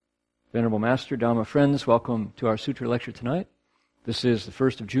Venerable Master, Dhamma friends, welcome to our Sutra lecture tonight. This is the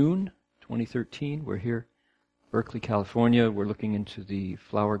 1st of June, 2013. We're here, Berkeley, California. We're looking into the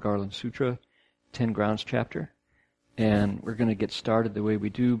Flower Garland Sutra, 10 Grounds chapter. And we're going to get started the way we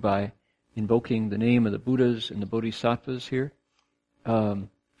do by invoking the name of the Buddhas and the Bodhisattvas here. Jason,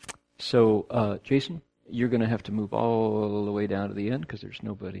 you're going to have to move all the way down to the end because there's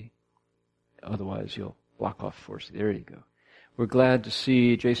nobody. Otherwise, you'll block off for us. There you go. We're glad to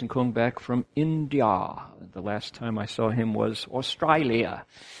see Jason Kong back from India. The last time I saw him was Australia.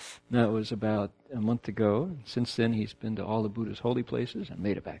 That was about a month ago. Since then, he's been to all the Buddha's holy places and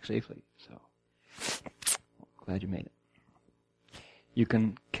made it back safely. So, glad you made it. You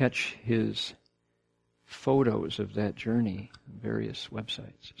can catch his photos of that journey on various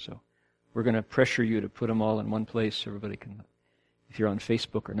websites. So, we're going to pressure you to put them all in one place so everybody can, if you're on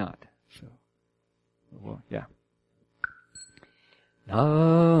Facebook or not. So, well, yeah.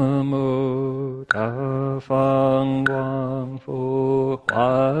 Namo Ta Phang Quang Pho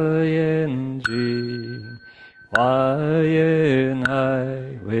Hua Yen Jing Hua Yen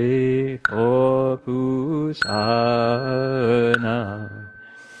Hai Wei Pho Pu Sa Na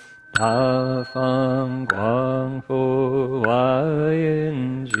Ta Phang Quang Pho Hua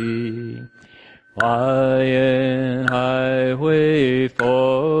Yen Jing Hua Yen Hai Wei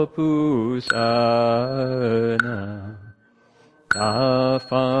Pho Pu Sa Na Ta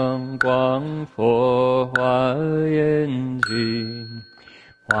Phang Quang Pho Hua Yen Jing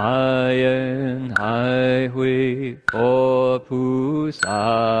Hua Yen Hai Hui Pho Pu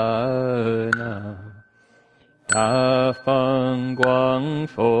Sa Na Ta Phang Quang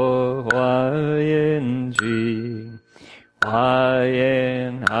Pho Hua Yen Jing Hua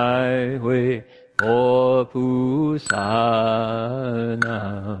Yen Hai Hui Pho Pu Sa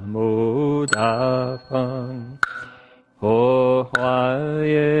Na Mo Ta Phang Pho Hua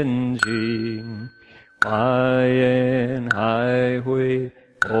Yen Jing Hua Yen Hai Hui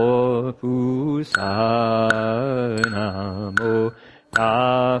Pho Pu Sa Na Mo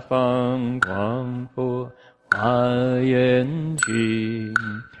Ta Phang Quang Pho Hua Yen Jing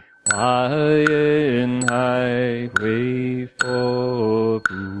Hua Yen Hai Hui Pho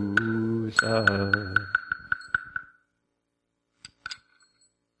Pu Sa.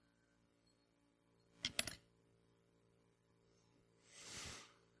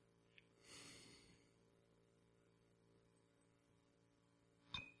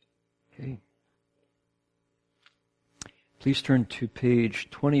 Okay. Please turn to page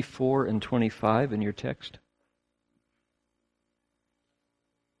 24 and 25 in your text.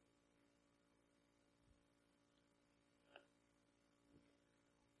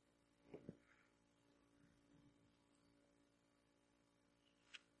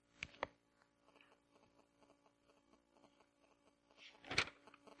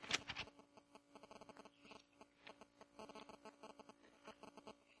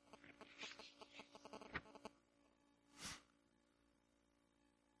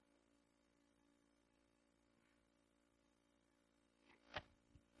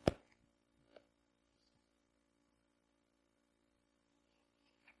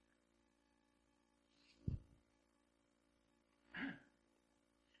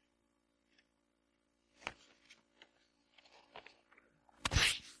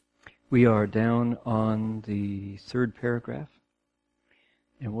 We are down on the third paragraph,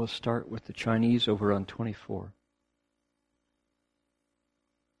 and we'll start with the Chinese over on 24.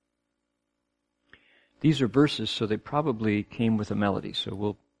 These are verses, so they probably came with a melody, so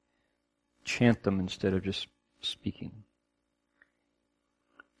we'll chant them instead of just speaking.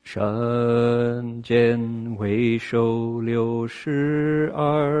 Shen jian wei shou liu shi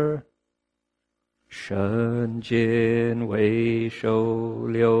er Shen jian wei shou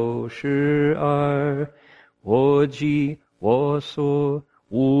liu shi er wo ji wo su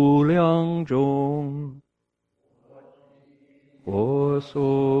wu liang zhong wo su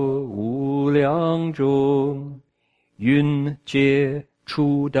wu liang zhong yun jie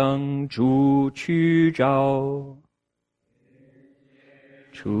chu dang zhu qu zhao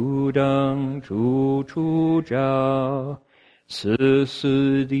chu dang zhu chu zhao si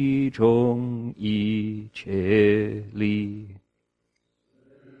si di zhong yi che li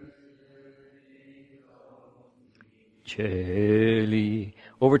che li.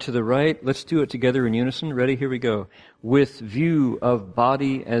 Over to the right, let's do it together in unison. Ready? Here we go. With view of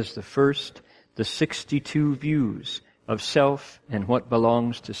body as the first, the 62 views of self and what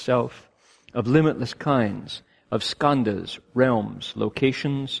belongs to self, of limitless kinds, of skandhas, realms,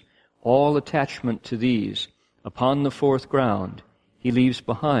 locations, all attachment to these, upon the fourth ground, he leaves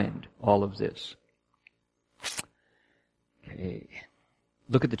behind all of this. Okay.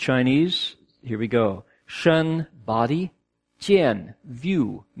 Look at the Chinese. Here we go. Shen, body. Jian,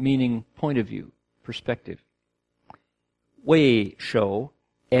 view, meaning point of view, perspective. Wei shou,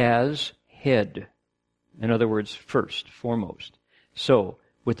 as head. In other words, first, foremost. So,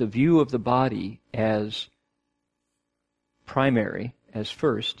 with the view of the body as primary, as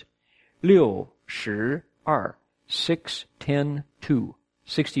first, 6, 10, 2, 6, 10, 2,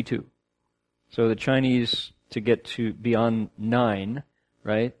 62. So the Chinese, to get to beyond 9,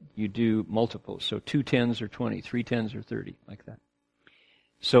 right, you do multiples. So 2 tens are 20, 3 tens are 30, like that.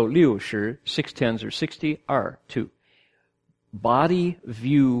 So 6, 6 tens are 60, 2. Body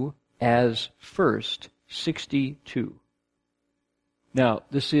view as first, 62. Now,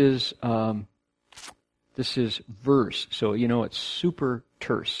 this is verse, so you know it's super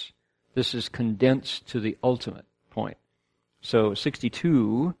terse. This is condensed to the ultimate point. So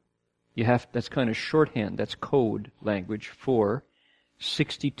 62, that's kind of shorthand, that's code language for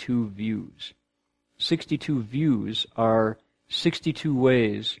 62 views. 62 views are 62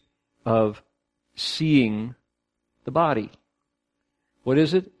 ways of seeing the body. What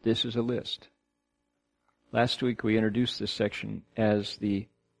is it? This is a list. Last week we introduced this section as the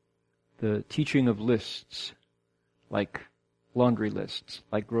teaching of lists, like laundry lists,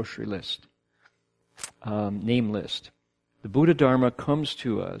 like grocery list, name list. The Buddha Dharma comes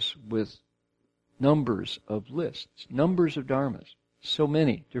to us with numbers of lists, numbers of dharmas, so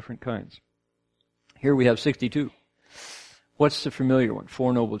many different kinds. Here we have 62. What's the familiar one?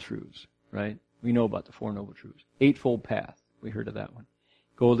 4 Noble Truths, right? We know about the 4 Noble Truths. Eightfold Path, we heard of that one.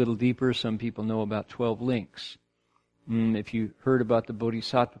 Go a little deeper, some people know about 12 links. If you heard about the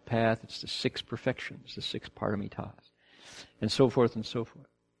Bodhisattva path, it's the 6 perfections, the 6 paramitas, and so forth and so forth.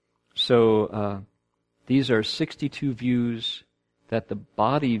 So these are 62 views that the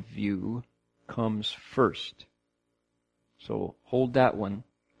body view comes first. So hold that one,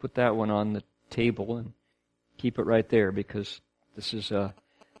 put that one on the table, and keep it right there, because this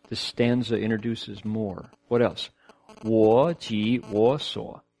stanza introduces more. What else? 我即我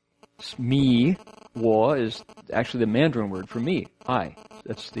所. Me, 我 is actually the Mandarin word for me, I.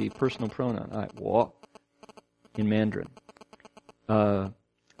 That's the personal pronoun, I, 我, in Mandarin.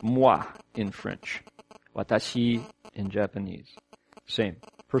 Moi in French. Watashi in Japanese. Same.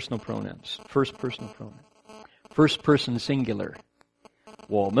 Personal pronouns. First personal pronoun. First person singular.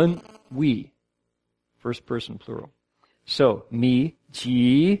 我们, we. First person plural. So, me,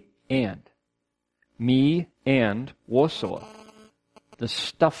 即, and. Me and 我所. The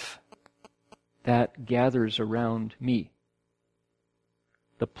stuff that gathers around me.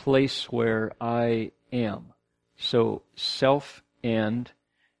 The place where I am. So, self and,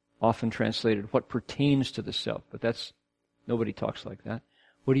 often translated, what pertains to the self. But nobody talks like that.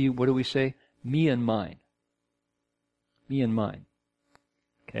 What do we say? Me and mine. Me and mine.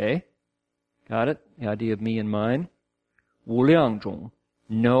 Okay? Got it? The idea of me and mine. 无量种,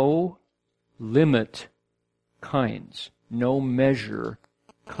 no limit kinds. No measure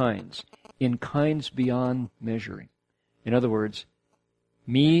kinds. In kinds beyond measuring. In other words,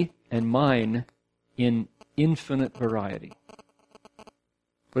 me and mine in infinite variety.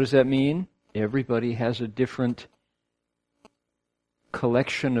 What does that mean? Everybody has a different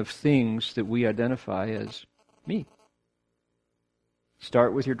collection of things that we identify as me.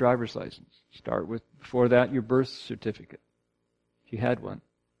 Start with your driver's license. Start with, before that, your birth certificate, if you had one.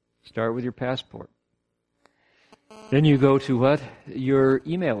 Start with your passport. Then you go to what? Your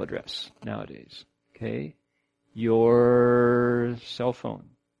email address nowadays. Okay? Your cell phone.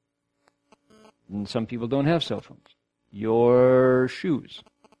 And some people don't have cell phones. Your shoes.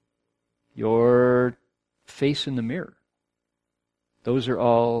 Your face in the mirror. Those are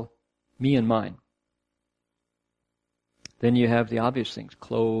all me and mine. Then you have the obvious things.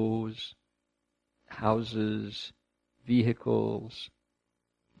 Clothes, houses, vehicles,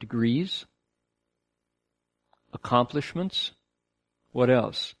 degrees, accomplishments. What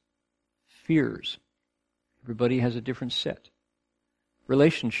else? Fears. Everybody has a different set.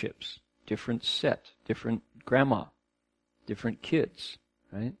 Relationships, different set, different grandma, different kids,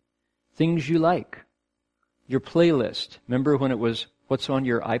 right? Things you like. Your playlist. Remember when it was, what's on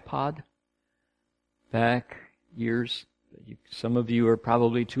your iPod? Back years. Some of you are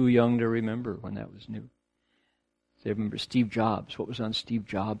probably too young to remember when that was new. So I remember Steve Jobs. What was on Steve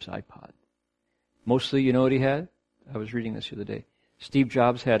Jobs' iPod? Mostly, you know what he had? I was reading this the other day. Steve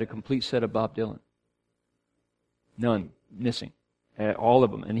Jobs had a complete set of Bob Dylan. None. Missing. All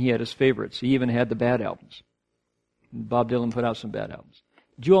of them. And he had his favorites. He even had the bad albums. Bob Dylan put out some bad albums.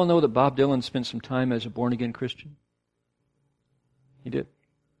 Did you all know that Bob Dylan spent some time as a born-again Christian? He did.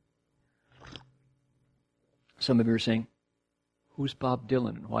 Some of you are saying, who's Bob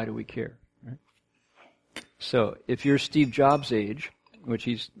Dylan and why do we care? Right? So if you're Steve Jobs' age, which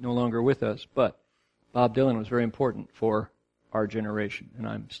he's no longer with us, but Bob Dylan was very important for our generation, and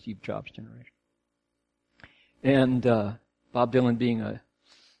I'm Steve Jobs' generation. And Bob Dylan being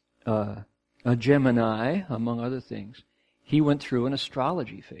a Gemini, among other things, he went through an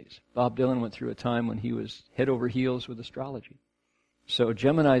astrology phase. Bob Dylan went through a time when he was head over heels with astrology. So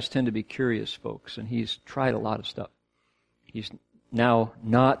Geminis tend to be curious folks, and he's tried a lot of stuff. He's now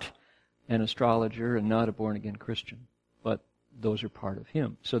not an astrologer and not a born-again Christian, but those are part of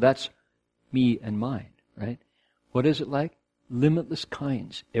him. So that's me and mine, right? What is it like? Limitless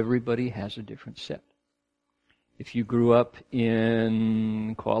kinds. Everybody has a different set. If you grew up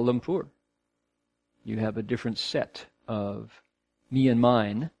in Kuala Lumpur, you have a different set of me and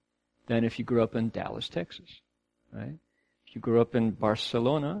mine than if you grew up in Dallas, Texas, right? If you grew up in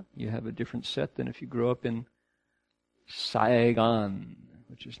Barcelona, you have a different set than if you grew up in Saigon,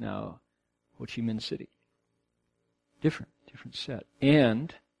 which is now Ho Chi Minh City. Different set.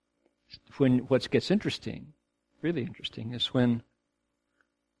 And when what gets interesting, really interesting, is when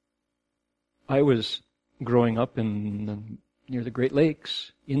I was growing up near the Great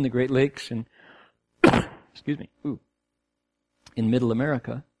Lakes, in excuse me, in Middle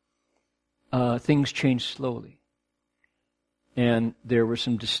America, things changed slowly. And there were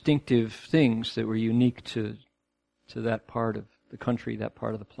some distinctive things that were unique to that part of the country, that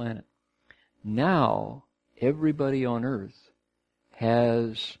part of the planet. Now, everybody on Earth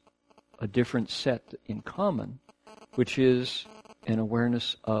has a different set in common, which is an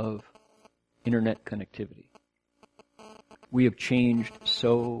awareness of internet connectivity. We have changed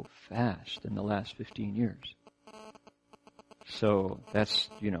so fast in the last 15 years. So that's,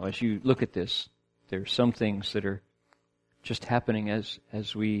 as you look at this, there's some things that are just happening as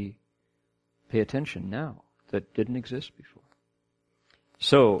we pay attention now that didn't exist before.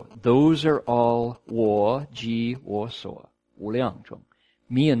 So those are all 我即我所无量种,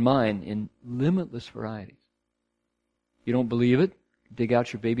 me and mine in limitless varieties. You don't believe it? Dig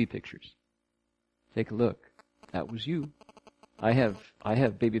out your baby pictures. Take a look. That was you. I have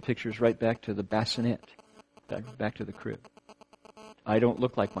baby pictures right back to the bassinet, back to the crib. I don't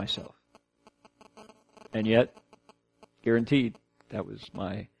look like myself. And yet, guaranteed, that was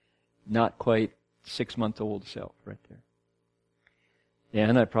my not quite 6-month-old self right there.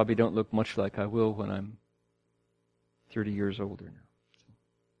 And I probably don't look much like I will when I'm 30 years older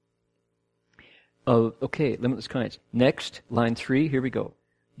now. Okay, limitless kinds. Next, line 3, here we go.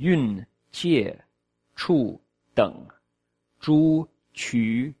 运界处等诸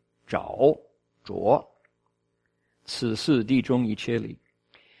取找着此四地中一切理.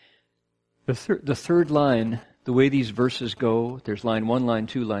 The third line, the way these verses go, there's line 1, line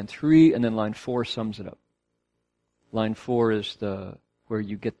 2, line 3, and then line 4 sums it up. Line 4 is where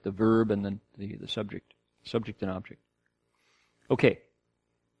you get the verb and then the subject and object. Okay.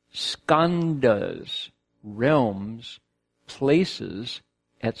 Skandhas, realms, places,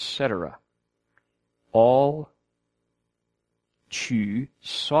 etc. All 取,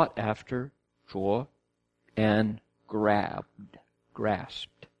 sought after, 着, and grasped.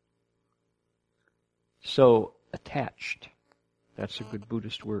 So, attached. That's a good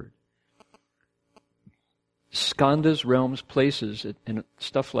Buddhist word. Skandhas, realms, places, and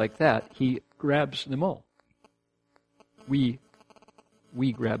stuff like that, he grabs them all. We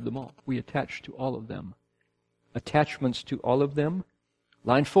grab them all. We attach to all of them. Attachments to all of them.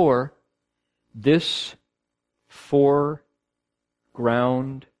 Line 4, this foreground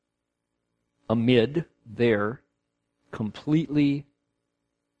amid there completely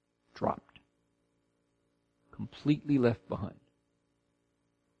dropped. Completely left behind.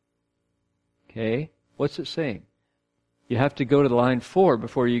 Okay? What's it saying? You have to go to line 4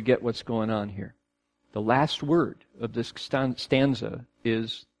 before you get what's going on here. The last word of this stanza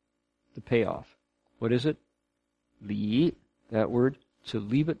is the payoff. What is it? Li, that word, to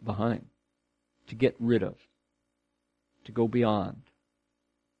leave it behind, to get rid of, to go beyond,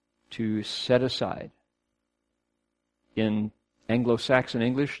 to set aside. In Anglo-Saxon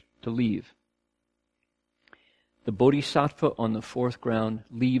English, to leave. The Bodhisattva on the fourth ground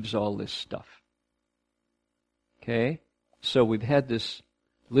leaves all this stuff. Okay? So we've had this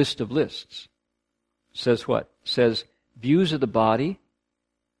list of lists. Says what? Says views of the body,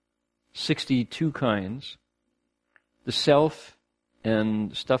 62 kinds, the self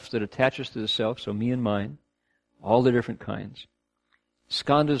and stuff that attaches to the self, so me and mine, all the different kinds.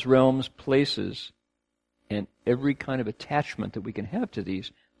 Skandhas, realms, places, and every kind of attachment that we can have to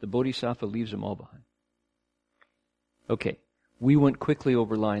these, the Bodhisattva leaves them all behind. Okay, we went quickly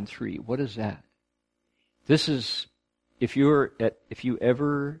over line 3. What is that? This is if you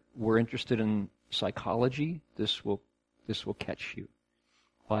ever were interested in psychology, this will catch you.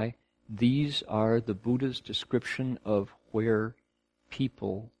 Why? These are the Buddha's description of where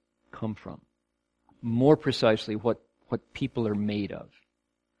people come from. More precisely, what people are made of.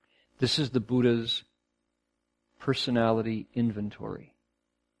 This is the Buddha's personality inventory.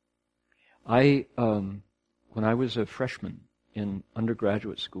 When I was a freshman in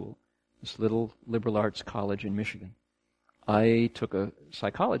undergraduate school, this little liberal arts college in Michigan, I took a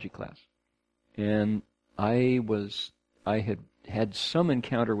psychology class. And I had some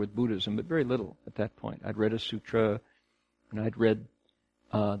encounter with Buddhism, but very little at that point. I'd read a sutra, and I'd read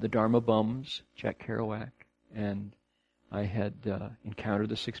the Dharma Bums, Jack Kerouac, and I had encountered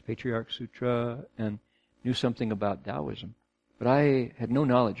the Six Patriarch Sutra and knew something about Taoism. But I had no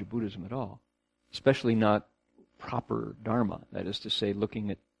knowledge of Buddhism at all, especially not proper Dharma, that is to say,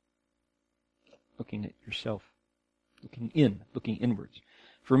 looking at yourself, looking inwards.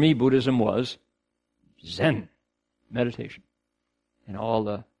 For me, Buddhism was Zen, meditation, and all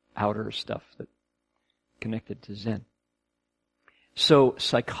the outer stuff that connected to Zen. So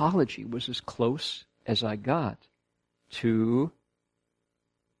psychology was as close as I got to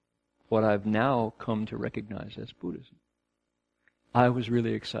what I've now come to recognize as Buddhism. I was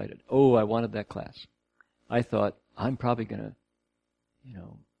really excited. Oh, I wanted that class. I thought, I'm probably going to,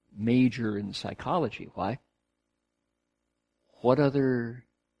 major in psychology. Why? What other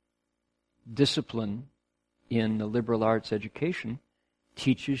discipline in the liberal arts education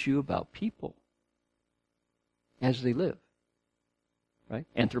teaches you about people as they live? Right?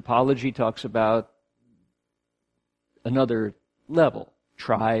 Anthropology talks about another level,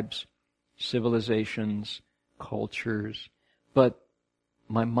 tribes, civilizations, cultures, but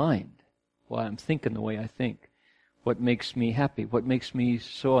my mind, why I'm thinking the way I think, what makes me happy, what makes me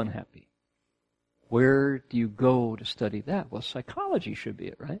so unhappy. Where do you go to study that? Well, psychology should be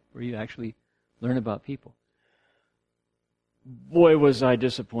it, right? Where you actually learn about people. Boy, was I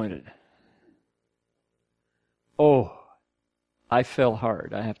disappointed. Oh, I fell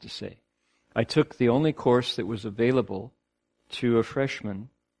hard, I have to say. I took the only course that was available to a freshman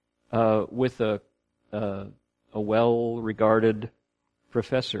with a well-regarded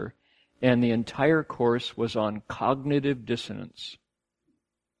professor, and the entire course was on cognitive dissonance.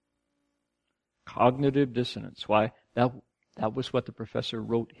 Cognitive dissonance. Why? That was what the professor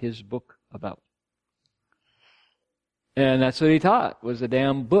wrote his book about. And that's what he taught, was a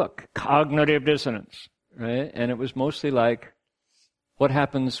damn book, Cognitive Dissonance, right? And it was mostly like, what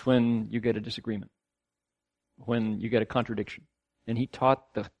happens when you get a disagreement? When you get a contradiction? And he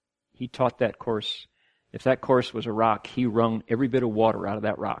taught that course. If that course was a rock, he wrung every bit of water out of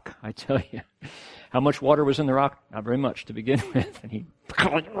that rock. I tell you. How much water was in the rock? Not very much to begin with. And he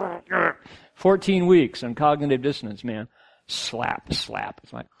 14 weeks on cognitive dissonance, man. Slap. It's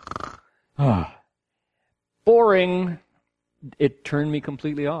like, boring. It turned me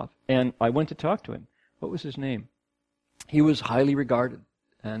completely off. And I went to talk to him. What was his name? He was highly regarded,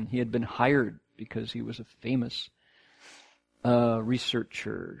 and he had been hired because he was a famous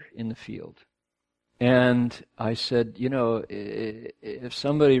researcher in the field. And I said, if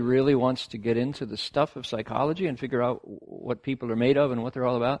somebody really wants to get into the stuff of psychology and figure out what people are made of and what they're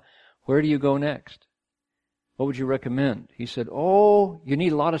all about, where do you go next? What would you recommend? He said, you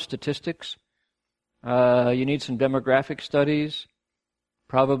need a lot of statistics. You need some demographic studies.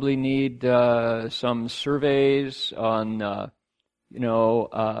 Probably need some surveys on,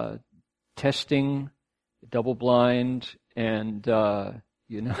 testing, double-blind, and, and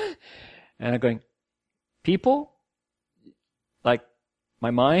I'm going, people? Like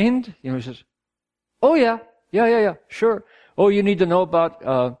my mind? He says, oh, yeah, sure. Oh, you need to know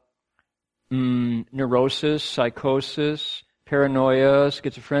about neurosis, psychosis, paranoia,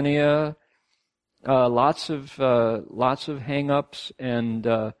 schizophrenia, lots of hang-ups, and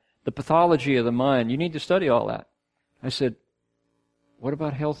the pathology of the mind. You need to study all that. I said, what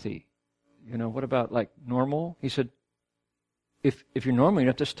about healthy? What about like normal? He said, if you're normal, you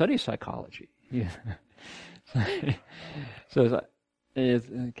don't have to study psychology. Yeah. So it's like,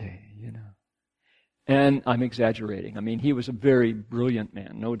 okay, And I'm exaggerating. I mean, he was a very brilliant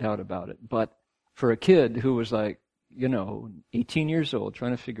man, no doubt about it. But for a kid who was like, 18 years old,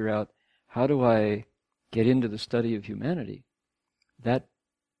 trying to figure out how do I get into the study of humanity, that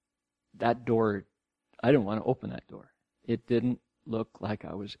door, I didn't want to open that door. It didn't look like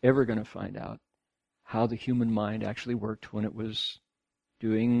I was ever going to find out how the human mind actually worked when it was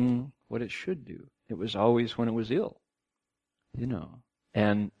doing what it should do. It was always when it was ill,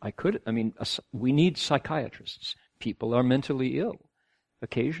 And we need psychiatrists. People are mentally ill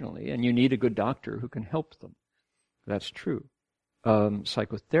occasionally, and you need a good doctor who can help them. That's true.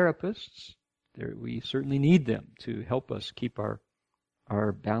 Psychotherapists, we certainly need them to help us keep our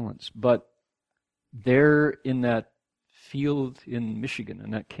balance. But they're in that field in Michigan,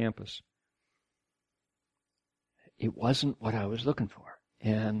 in that campus. It wasn't what I was looking for.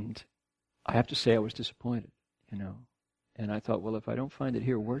 And I have to say I was disappointed, And I thought, well, if I don't find it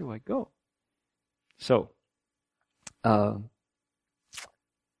here, where do I go? So, the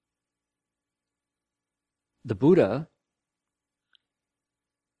Buddha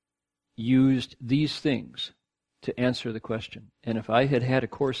used these things to answer the question. And if I had had a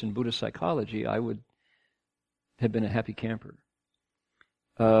course in Buddhist psychology, I would have been a happy camper.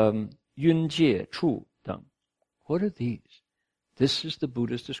 Yun Jie Chu Deng. What are these? This is the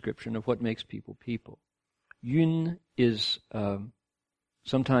Buddha's description of what makes people people. Yun is,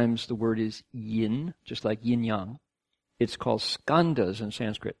 sometimes the word is yin, just like yin yang. It's called skandhas in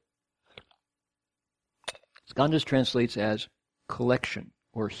Sanskrit. Skandhas translates as collection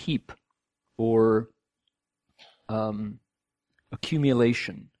or heap or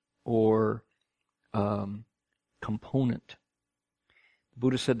accumulation or component. The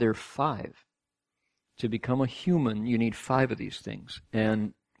Buddha said there are 5. To become a human, you need 5 of these things.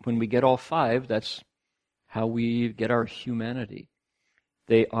 And when we get all 5, that's how we get our humanity.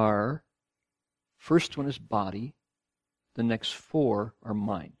 They are, first one is body, the next 4 are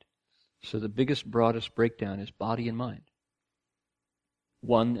mind. So the biggest, broadest breakdown is body and mind.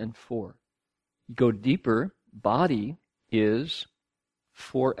 1 and 4. You go deeper, body is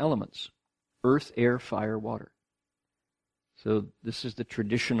 4 elements. Earth, air, fire, water. So this is the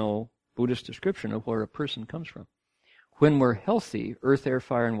traditional Buddhist description of where a person comes from. When we're healthy, earth, air,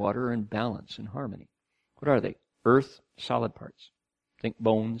 fire, and water are in balance, in harmony. What are they? Earth, solid parts. Think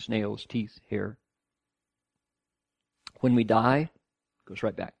bones, nails, teeth, hair. When we die, it goes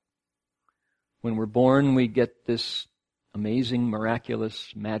right back. When we're born, we get this amazing,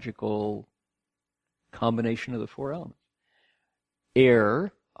 miraculous, magical combination of the 4 elements.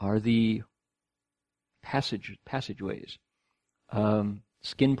 Air are the passageways.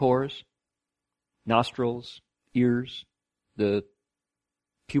 Skin pores, nostrils, ears, the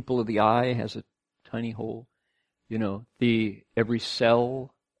pupil of the eye has a tiny hole. Every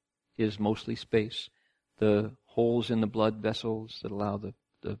cell is mostly space. The holes in the blood vessels that allow the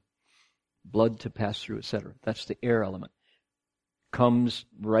blood to pass through, etc. That's the air element. Comes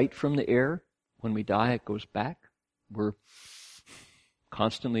right from the air. When we die, it goes back. We're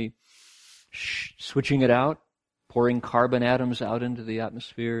constantly switching it out, pouring carbon atoms out into the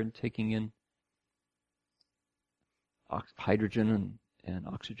atmosphere and taking in hydrogen and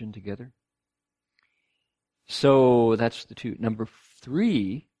oxygen together. So that's the 2. Number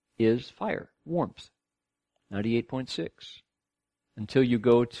 3 is fire, warmth, 98.6. Until you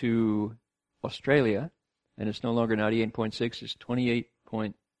go to Australia, and it's no longer 98.6, it's 28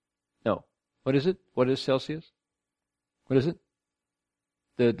 point... No. What is it? What is Celsius? What is it?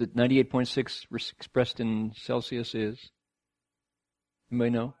 The 98.6 expressed in Celsius is? Anybody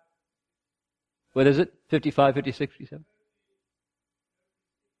know? What is it? 55, 56, 57?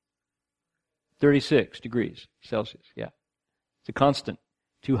 36 degrees Celsius, yeah. It's a constant.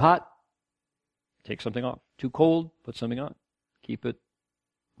 Too hot, take something off. Too cold, put something on. Keep it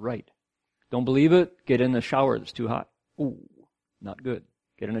right. Don't believe it? Get in a shower that's too hot. Ooh, not good.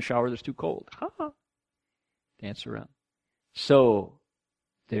 Get in a shower that's too cold. Ha! Dance around. So,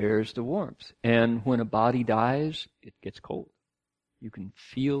 there's the warmth. And when a body dies, it gets cold. You can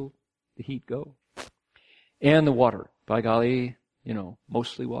feel the heat go. And the water. By golly,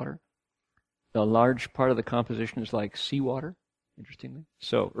 mostly water. A large part of the composition is like seawater, interestingly.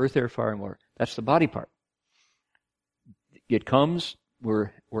 So, earth, air, fire, and water. That's the body part. It comes,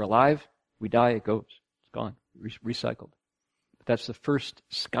 we're alive, we die, it goes. It's gone, recycled. But that's the first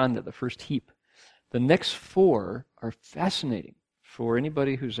skandha, the first heap. The next 4 are fascinating for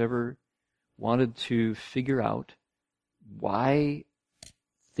anybody who's ever wanted to figure out why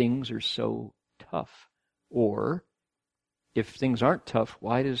things are so tough. Or, if things aren't tough,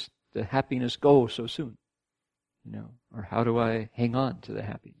 why does the happiness go so soon? Or how do I hang on to the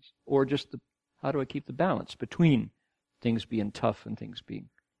happiness? Or just how do I keep the balance between things being tough and things being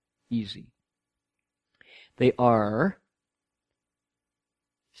easy? They are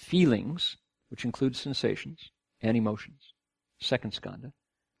feelings, which include sensations and emotions. Second skandha.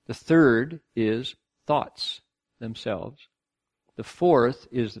 The 3rd is thoughts themselves. The 4th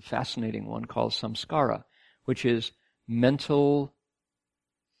is the fascinating one called samskara, which is mental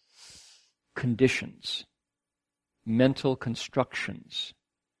conditions, mental constructions,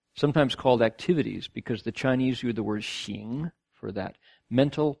 sometimes called activities because the Chinese use the word xing for that.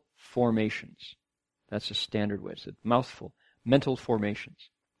 Mental formations. That's a standard way. It's a mouthful. Mental formations.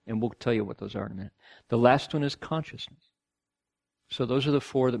 And we'll tell you what those are in a minute. The last one is consciousness. So those are the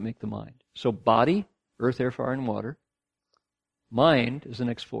four that make the mind. So body, earth, air, fire, and water. Mind is the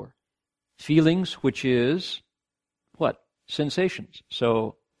next four. Feelings, which is what? Sensations.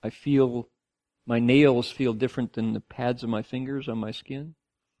 So I feel, my nails feel different than the pads of my fingers on my skin.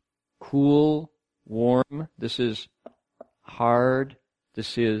 Cool, warm. This is hard.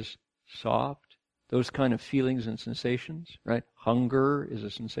 This is soft. Those kind of feelings and sensations, right? Hunger is a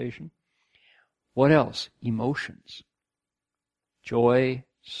sensation. What else? Emotions. Joy,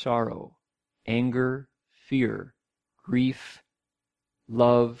 sorrow, anger, fear, grief,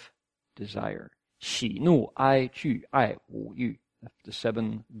 love, desire. 喜怒哀惧爱五欲. The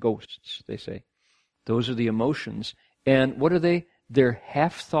seven ghosts, they say. Those are the emotions. And what are they? They're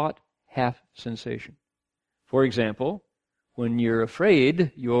half thought, half sensation. For example, when you're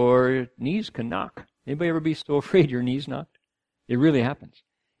afraid, your knees can knock. Anybody ever be so afraid your knees knocked? It really happens.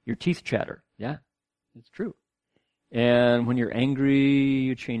 Your teeth chatter. Yeah, it's true. And when you're angry,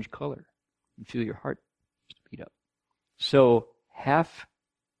 you change color. You feel your heart speed up. So half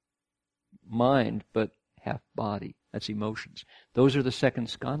mind, but half body. That's emotions. Those are the second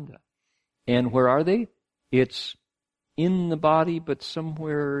skandha. And where are they? It's in the body, but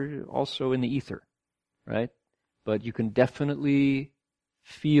somewhere also in the ether, right? But you can definitely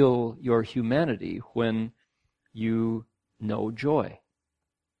feel your humanity when you know joy,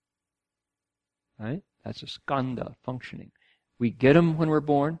 right? That's a skandha functioning. We get them when we're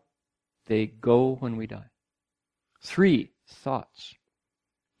born. They go when we die. 3, thoughts.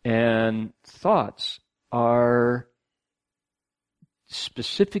 And thoughts are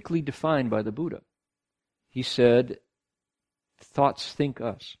specifically defined by the Buddha. He said, thoughts think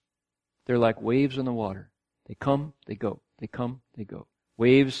us. They're like waves in the water. They come, they go. They come, they go.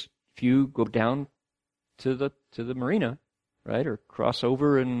 Waves, if you go down to the marina, right, or cross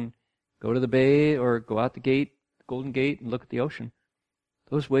over and go to the bay or go out the gate, Golden Gate, and look at the ocean,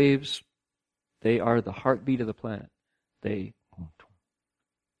 those waves, they are the heartbeat of the planet. They,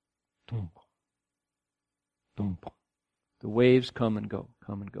 the waves come and go,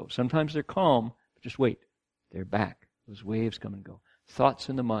 come and go. Sometimes they're calm, but just wait. They're back. Those waves come and go. Thoughts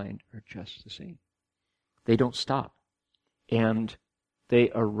in the mind are just the same. They don't stop. And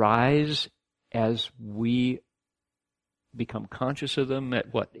they arise as we become conscious of them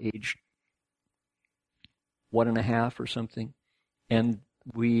at what age? 1.5 or something. And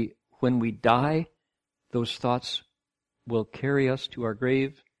when we die, those thoughts will carry us to our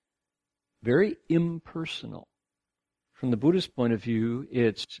grave. Very impersonal. From the Buddhist point of view,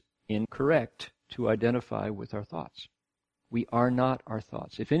 it's incorrect to identify with our thoughts. We are not our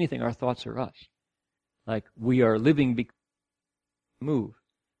thoughts. If anything, our thoughts are us. Like we are living because we move,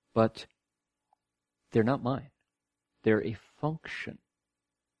 but they're not mine. They're a function.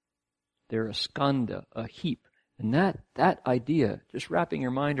 They're a skandha, a heap. And that idea, just wrapping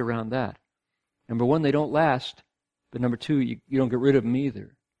your mind around that. Number one, they don't last. But number two, you don't get rid of them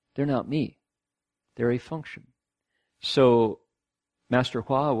either. They're not me. They're a function. So Master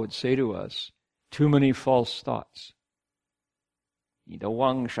Hua would say to us, too many false thoughts. 你的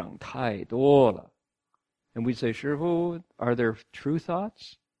妄想太多了. And we'd say, Shifu, are there true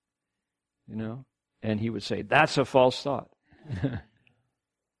thoughts? You know? And he would say, that's a false thought.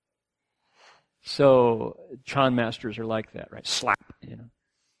 So Chan masters are like that, right? Slap, you know.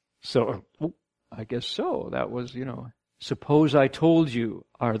 So, I guess so. That was, suppose I told you,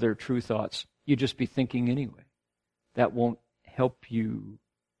 are there true thoughts? You'd just be thinking anyway. That won't help you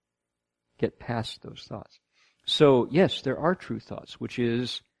get past those thoughts. So, yes, there are true thoughts, which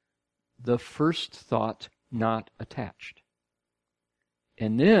is the first thought not attached.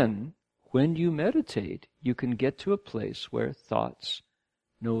 And then, when you meditate, you can get to a place where thoughts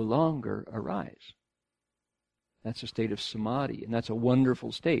no longer arise. That's a state of samadhi, and that's a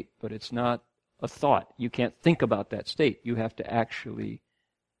wonderful state, but it's not a thought. You can't think about that state. You have to actually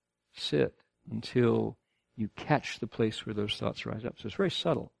sit until you catch the place where those thoughts rise up. So it's very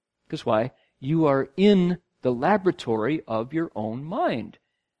subtle. Because why? You are in the laboratory of your own mind.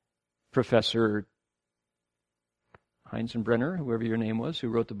 Professor Heinzenbrenner, whoever your name was, who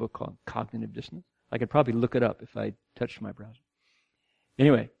wrote the book called Cognitive Dissonance. I could probably look it up if I touched my browser.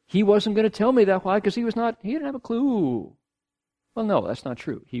 Anyway, he wasn't going to tell me that. Why? Because he didn't have a clue. Well, no, that's not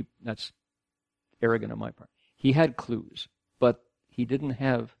true. That's arrogant on my part. He had clues, but he didn't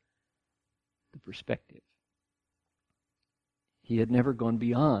have the perspective. He had never gone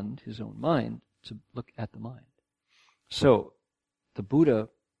beyond his own mind to look at the mind. So, the Buddha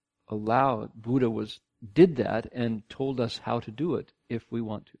Buddha did that and told us how to do it if we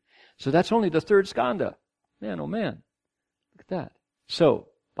want to. So that's only the third skandha. Man, oh man. Look at that. So,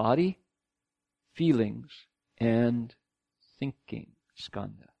 body, feelings, and thinking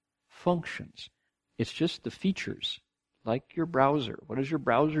skandha. Functions. It's just the features. Like your browser. What does your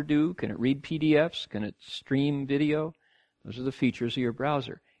browser do? Can it read PDFs? Can it stream video? Those are the features of your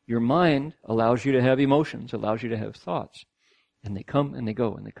browser. Your mind allows you to have emotions, allows you to have thoughts. And they come and they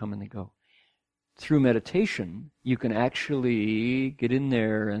go, and they come and they go. Through meditation, you can actually get in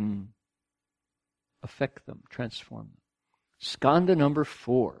there and affect them, transform them. Skandha number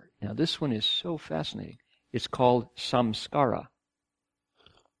 4. Now this one is so fascinating. It's called samskara.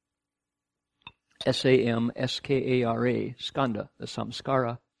 S-A-M-S-K-A-R-A, skandha, the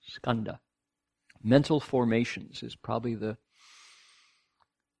samskara skandha. Mental formations is probably the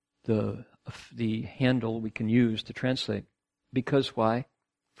handle we can use to translate. Because why?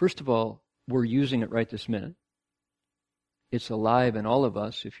 First of all, we're using it right this minute. It's alive in all of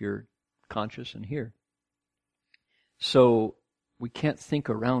us if you're conscious and here. So we can't think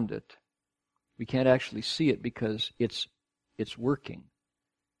around it. We can't actually see it because it's working,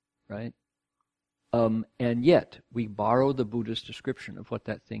 right? And yet, we borrow the Buddha's description of what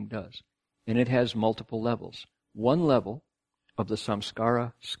that thing does. And it has multiple levels. One level of the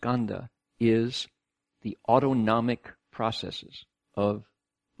samskara skandha is the autonomic processes of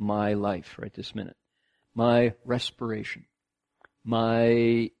my life right this minute. My respiration,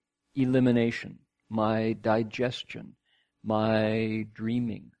 my elimination, my digestion, my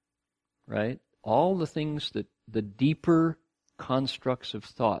dreaming, right? All the things that the deeper constructs of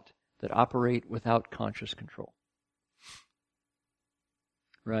thought that operate without conscious control.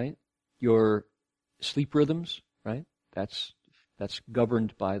 Right? Your sleep rhythms, right? That's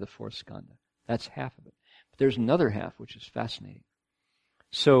governed by the 4th skandha. That's half of it. But there's another half which is fascinating.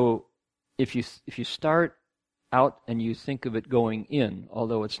 So if you start out and you think of it going in,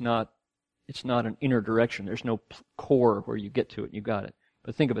 although it's not an inner direction, there's no core where you get to it and you got it.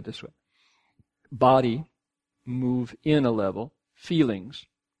 But think of it this way. Body, move in a level. Feelings,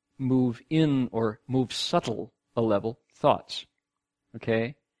 move in or move subtle a level. Thoughts.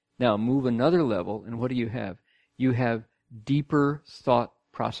 Okay? Now move another level, and what do you have? You have deeper thought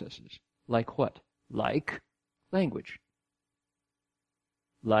processes. Like what? Like language.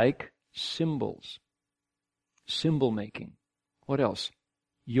 Like symbols. Symbol making. What else?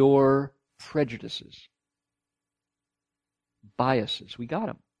 Your prejudices. Biases. We got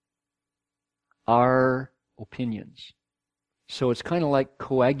them. Our opinions. So it's kind of like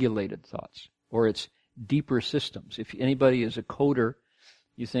coagulated thoughts, or it's deeper systems. If anybody is a coder,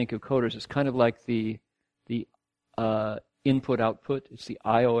 you think of coders, it's kind of like the input-output. It's the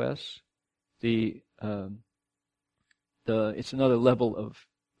iOS. It's another level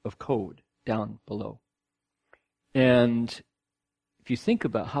of code down below. And if you think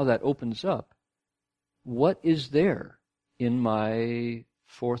about how that opens up, what is there in my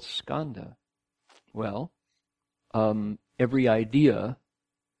 4th skandha? Well, every idea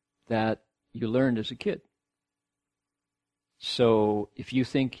that you learned as a kid. So if you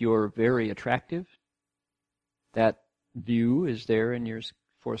think you're very attractive, that view is there in your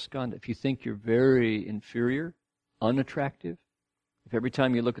 4th skandha. If you think you're very inferior, unattractive, if every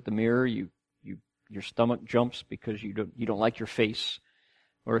time you look at the mirror your stomach jumps because you don't like your face,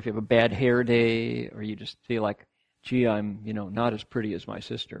 or if you have a bad hair day, or you just feel like, gee, I'm not as pretty as my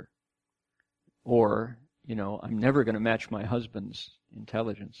sister, or I'm never going to match my husband's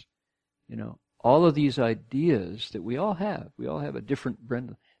intelligence. All of these ideas that we all have a different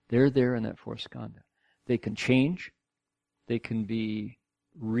blend. They're there in that 4th skandha. They can change. They can be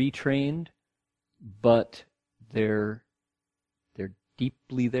retrained, but they're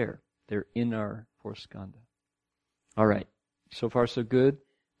deeply there. They're in our 4th skandha. All right. So far, so good.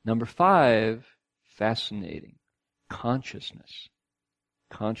 Number 5, fascinating. Consciousness.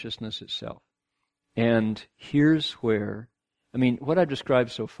 Consciousness itself. And here's where, what I've described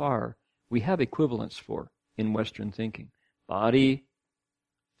so far, we have equivalents for in Western thinking. Body,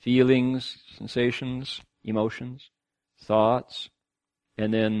 feelings, sensations, emotions, thoughts,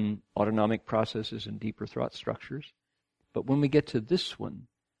 and then autonomic processes and deeper thought structures. But when we get to this one,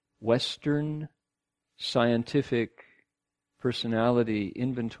 Western scientific personality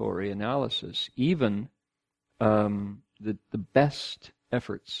inventory analysis, even the best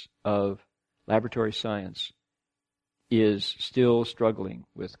efforts of laboratory science is still struggling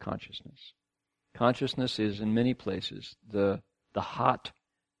with consciousness. Consciousness is in many places the hot,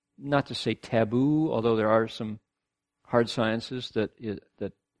 not to say taboo, although there are some hard sciences that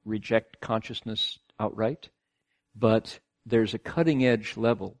reject consciousness outright, but there's a cutting edge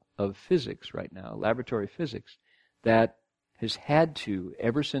level of physics right now, laboratory physics, that has had to,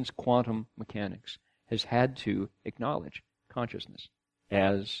 ever since quantum mechanics, has had to acknowledge consciousness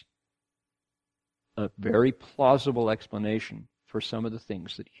as a very plausible explanation for some of the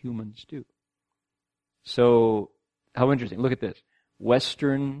things that humans do. So, how interesting. Look at this.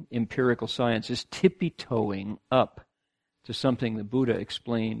 Western empirical science is tippy-toeing up to something the Buddha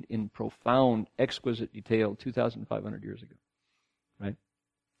explained in profound, exquisite detail 2,500 years ago. Right?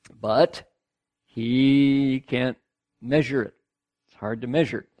 But he can't measure it. It's hard to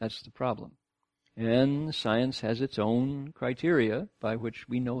measure. That's the problem. And science has its own criteria by which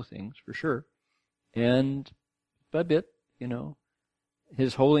we know things for sure. And by bit,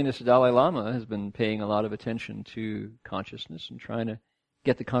 His Holiness the Dalai Lama has been paying a lot of attention to consciousness and trying to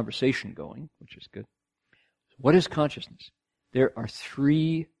get the conversation going, which is good. What is consciousness? There are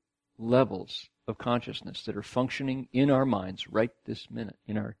 3 levels of consciousness that are functioning in our minds right this minute,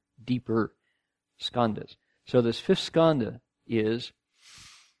 in our deeper skandhas. So this 5th skandha is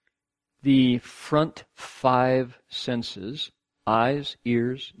the front 5 senses, eyes,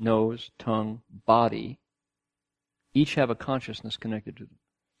 ears, nose, tongue, body, each have a consciousness connected to them.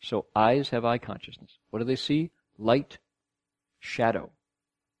 So eyes have eye consciousness. What do they see? Light, shadow.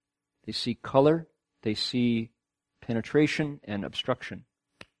 They see color, they see penetration and obstruction.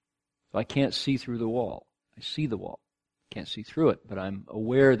 So I can't see through the wall. I see the wall. Can't see through it, but I'm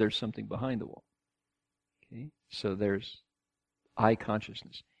aware there's something behind the wall. Okay? So there's eye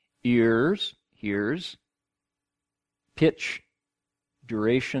consciousness. Ears, hears, pitch,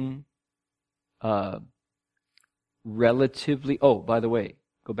 duration, relatively, by the way,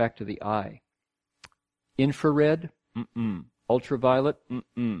 go back to the eye. Infrared, ultraviolet,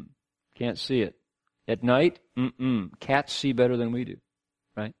 can't see it. At night, cats see better than we do,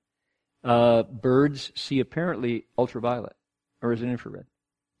 right? Birds see apparently ultraviolet, or is it infrared?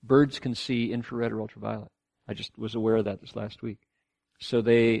 Birds can see infrared or ultraviolet. I just was aware of that this last week. So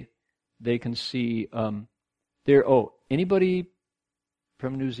they can see, anybody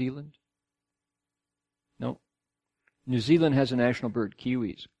from New Zealand? No? New Zealand has a national bird,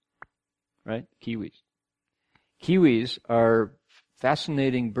 kiwis, right? Kiwis. Kiwis are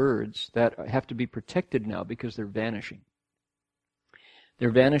fascinating birds that have to be protected now because they're vanishing.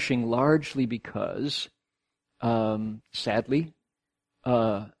 They're vanishing largely because, sadly,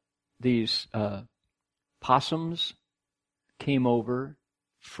 these possums came over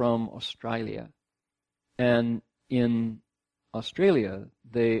from Australia. And in Australia,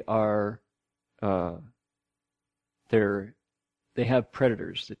 they have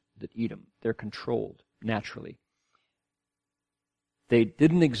predators that eat them. They're controlled naturally. They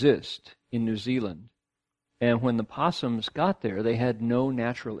didn't exist in New Zealand. And when the possums got there, they had no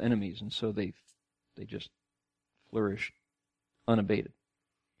natural enemies, and so they just flourished unabated.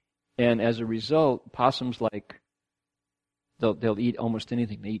 And as a result, possums they'll eat almost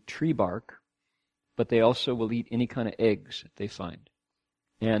anything. They eat tree bark, but they also will eat any kind of eggs that they find.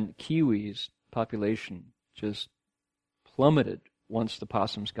 And kiwis' population just plummeted once the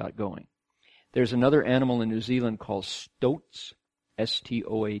possums got going. There's another animal in New Zealand called stoats,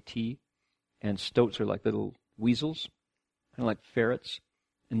 S-T-O-A-T, and stoats are like little weasels, kind of like ferrets,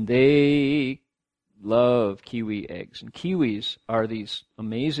 and they love kiwi eggs. And kiwis are these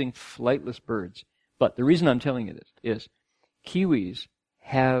amazing flightless birds. But the reason I'm telling you this is kiwis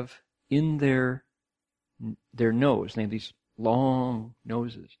have in their nose, they have these long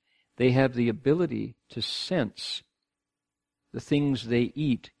noses, they have the ability to sense the things they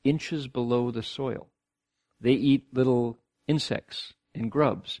eat inches below the soil. They eat little insects and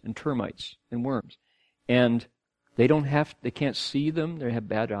grubs and termites and worms. And they can't see them. They have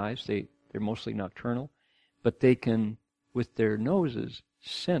bad eyes. They're mostly nocturnal. But they can, with their noses,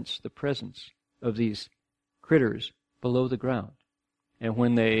 sense the presence of these critters below the ground. And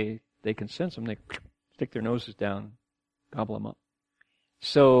when they can sense them, they stick their noses down, gobble them up.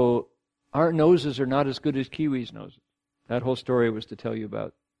 So our noses are not as good as kiwis' noses. That whole story was to tell you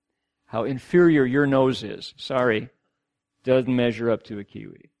about how inferior your nose is. Sorry, doesn't measure up to a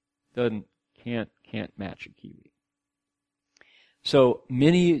kiwi. Can't match a kiwi. So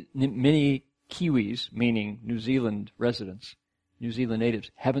many Kiwis, meaning New Zealand residents, New Zealand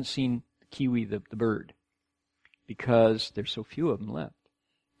natives, haven't seen kiwi the bird because there's so few of them left.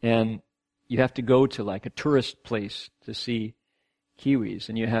 And you have to go to like a tourist place to see kiwis,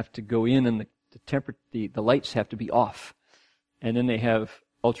 and you have to go in, and the lights have to be off. And then they have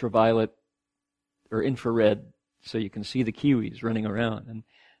ultraviolet or infrared so you can see the kiwis running around. And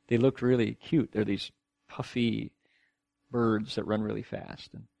they look really cute. They're these puffy birds that run really fast.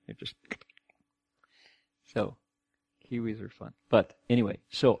 And they're just... So, Kiwis are fun. But anyway,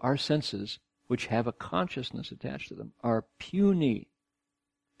 so our senses, which have a consciousness attached to them, are puny.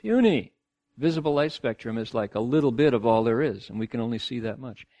 Puny. Visible light spectrum is like a little bit of all there is, and we can only see that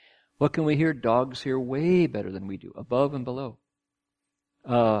much. What can we hear? Dogs hear way better than we do, above and below.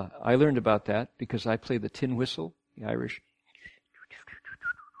 I learned about that because I play the tin whistle, the Irish,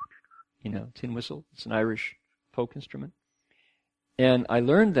 tin whistle. It's an Irish folk instrument. And I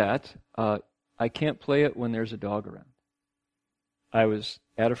learned that I can't play it when there's a dog around. I was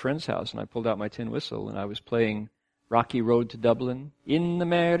at a friend's house and I pulled out my tin whistle and I was playing Rocky Road to Dublin. In the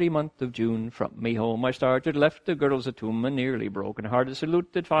merry month of June, from me home I started, left the girls at home, and nearly broken hearted,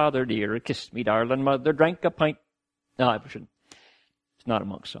 saluted father dear, kissed me darling mother, drank a pint. No, I shouldn't. It's not a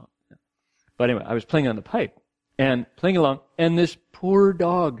monk song. But anyway, I was playing on the pipe and playing along, and this poor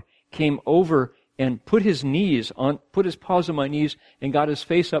dog came over and put his paws on my knees and got his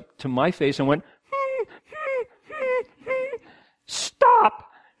face up to my face and went,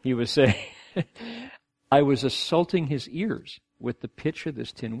 "Stop," he was saying. I was assaulting his ears with the pitch of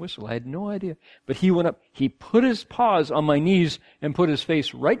this tin whistle. I had no idea. But he went up, he put his paws on my knees and put his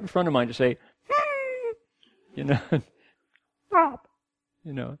face right in front of mine to say, "Stop."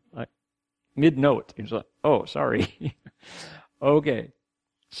 Like mid-note. He was like, "Oh, sorry." Okay.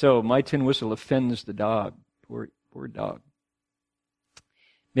 So my tin whistle offends the dog. Poor dog.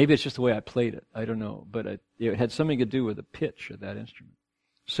 Maybe it's just the way I played it. I don't know. But it had something to do with the pitch of that instrument.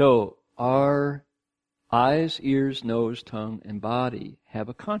 So our eyes, ears, nose, tongue, and body have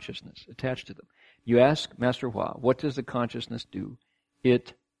a consciousness attached to them. You ask Master Hua, what does the consciousness do?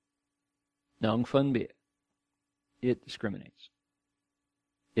 It discriminates.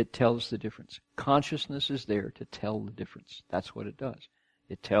 It tells the difference. Consciousness is there to tell the difference. That's what it does.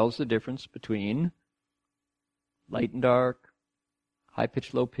 It tells the difference between light and dark, high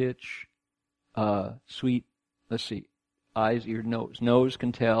pitch, low pitch, sweet, eyes, ear, nose. Nose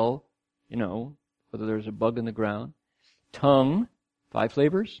can tell, whether there's a bug in the ground. Tongue, 5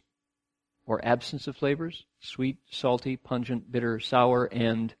 flavors, or absence of flavors, sweet, salty, pungent, bitter, sour,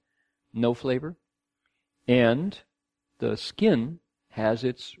 and no flavor. And the skin has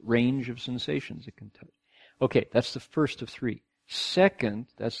its range of sensations it can touch. Okay, that's the first of 3. Second,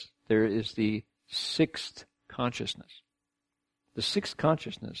 there is the 6th consciousness. The 6th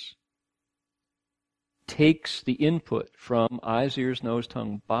consciousness takes the input from eyes, ears, nose,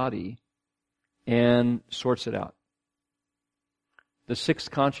 tongue, body, and sorts it out. The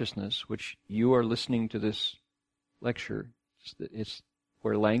 6th consciousness, which you are listening to this lecture, it's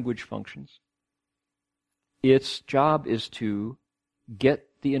where language functions. Its job is to get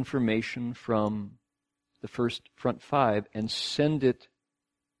the information from the first front 5 and send it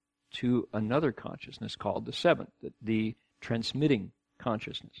to another consciousness called the 7th, the transmitting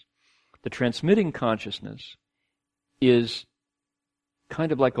consciousness. The transmitting consciousness is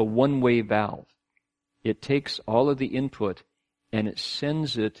kind of like a one-way valve. It takes all of the input and it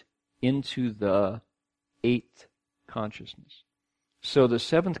sends it into the 8th consciousness. So the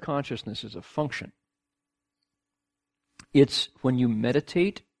 7th consciousness is a function. It's, when you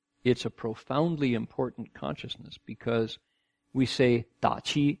meditate, it's a profoundly important consciousness because we say Da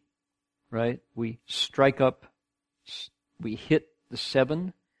Qi, right? We strike up, we hit the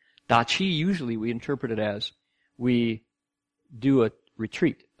 7. Da Qi, usually we interpret it as we do a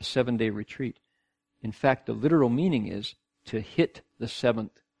retreat, a 7-day retreat. In fact, the literal meaning is to hit the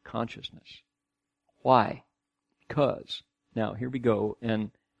 7th consciousness. Why? Because, now here we go,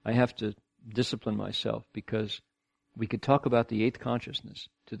 and I have to discipline myself because we could talk about the 8th consciousness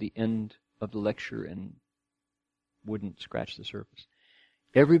to the end of the lecture and wouldn't scratch the surface.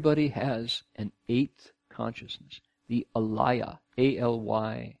 Everybody has an 8th consciousness, the alaya,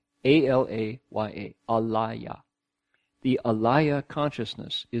 A-L-Y, A-L-A-Y-A, alaya. The alaya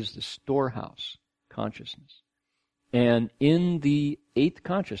consciousness is the storehouse consciousness. And in the 8th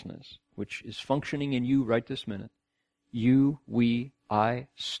consciousness, which is functioning in you right this minute, you, we, I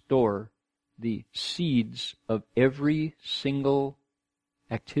store the seeds of every single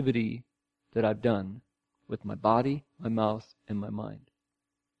activity that I've done with my body, my mouth, and my mind.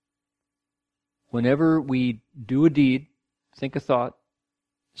 Whenever we do a deed, think a thought,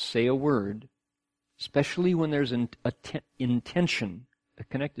 say a word, especially when there's an intention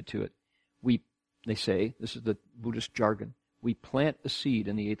connected to it, they say, this is the Buddhist jargon, we plant a seed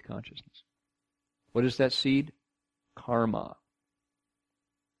in the 8th consciousness. What is that seed? Karma.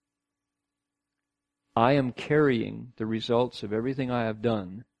 I am carrying the results of everything I have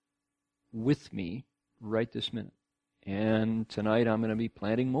done with me right this minute. And tonight I'm going to be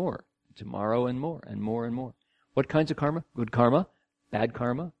planting more. Tomorrow and more and more and more. What kinds of karma? Good karma, bad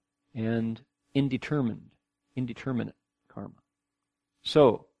karma, and indeterminate. karma.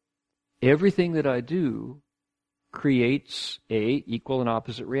 So, everything that I do creates a equal and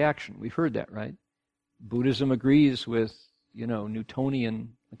opposite reaction. We've heard that, right? Buddhism agrees with,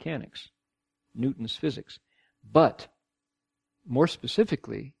 Newtonian mechanics, Newton's physics. But, more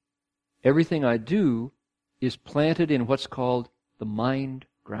specifically, everything I do is planted in what's called the mind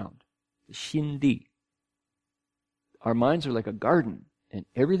ground, the Shindi. Our minds are like a garden, and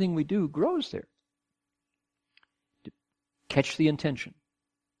everything we do grows there. Catch the intention.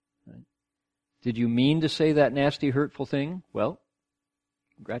 Right? Did you mean to say that nasty, hurtful thing? Well,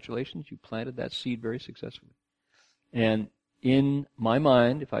 congratulations, you planted that seed very successfully. And in my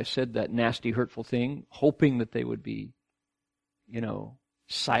mind, if I said that nasty, hurtful thing, hoping that they would be,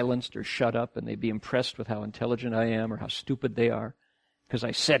 silenced or shut up and they'd be impressed with how intelligent I am or how stupid they are because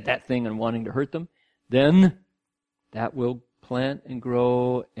I said that thing and wanting to hurt them, then that will plant and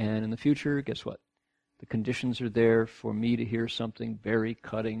grow, and in the future, guess what? The conditions are there for me to hear something very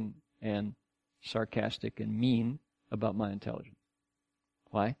cutting and sarcastic and mean about my intelligence.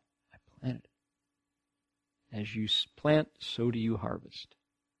 Why? I planted it. As you plant, so do you harvest.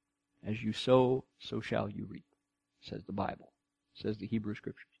 As you sow, so shall you reap, says the Bible, says the Hebrew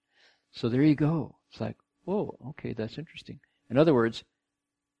Scriptures. So there you go. It's like, whoa, okay, that's interesting. In other words,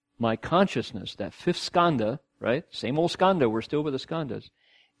 my consciousness, that fifth skanda, right? Same old skanda, we're still with the skandhas,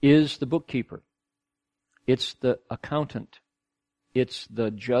 is the bookkeeper. It's the accountant. It's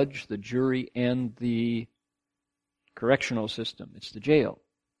the judge, the jury, and the correctional system. It's the jail.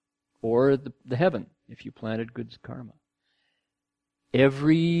 Or the heaven, if you planted good karma.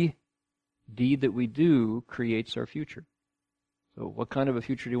 Every deed that we do creates our future. So what kind of a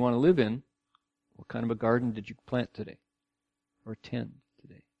future do you want to live in? What kind of a garden did you plant today? Or tend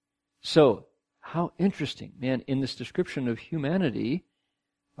today? So, how interesting. Man, in this description of humanity,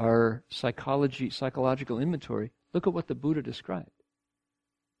 our psychological inventory, look at what the Buddha described.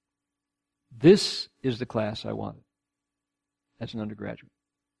 This is the class I wanted as an undergraduate.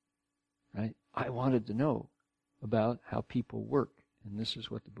 Right? I wanted to know about how people work, and this is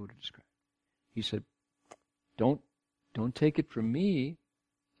what the Buddha described. He said, don't take it from me.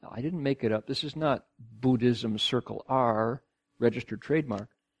 I didn't make it up. This is not Buddhism Circle R, registered trademark.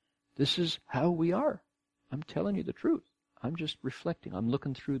 This is how we are. I'm telling you the truth. I'm just reflecting. I'm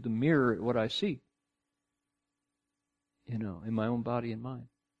looking through the mirror at what I see. In my own body and mind.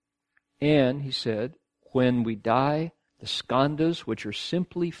 And he said, when we die, the skandhas, which are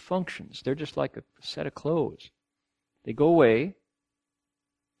simply functions, they're just like a set of clothes. They go away,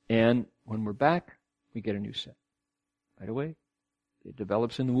 and when we're back, we get a new set. Right away. It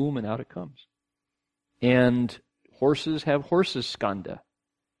develops in the womb, and out it comes. And horses have horses skanda.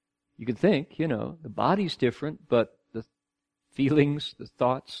 You could think, the body's different, but the feelings, the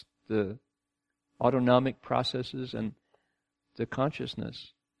thoughts, the autonomic processes, and the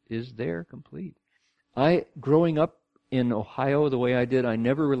consciousness is there complete. Growing up in Ohio the way I did, I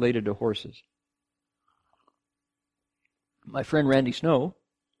never related to horses. My friend Randy Snow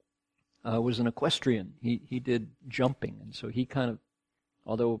was an equestrian. He did jumping, and so he kind of,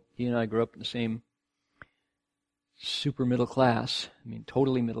 although he and I grew up in the same super middle class,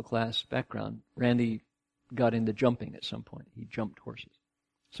 totally middle class background, Randy got into jumping at some point. He jumped horses.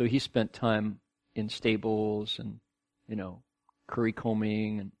 So he spent time in stables and, curry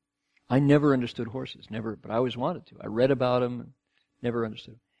combing, and I never understood horses, never, but I always wanted to. I read about them and never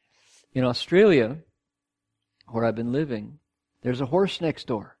understood them. In Australia, where I've been living, there's a horse next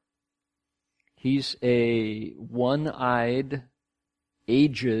door. He's a one-eyed,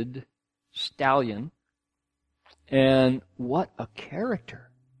 aged stallion, and what a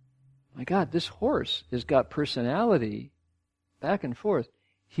character. My God, this horse has got personality back and forth.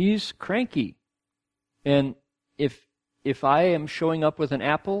 He's cranky. And if I am showing up with an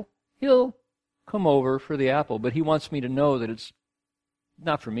apple, he'll come over for the apple, but he wants me to know that it's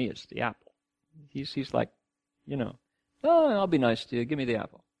not for me, it's the apple. He's like, oh, I'll be nice to you, give me the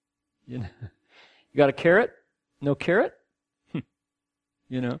apple. You got a carrot? No carrot?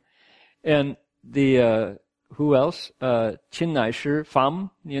 And the, who else? Chin Naisher, Pham,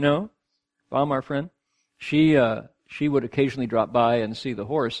 Pham, our friend. She would occasionally drop by and see the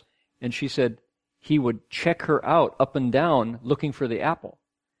horse, and she said he would check her out up and down looking for the apple.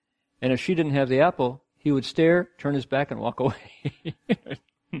 And if she didn't have the apple, he would stare, turn his back, and walk away.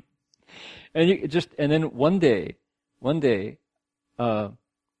 And then one day, and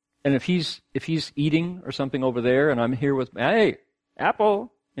if he's eating or something over there, and I'm here with, hey,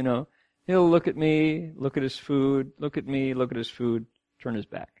 apple, he'll look at me, look at his food, look at me, look at his food, turn his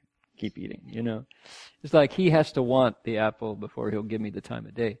back, keep eating. It's like he has to want the apple before he'll give me the time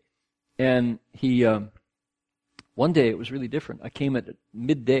of day. And he, One day it was really different. I came at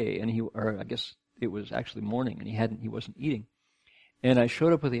midday, or I guess it was actually morning, and he wasn't eating. And I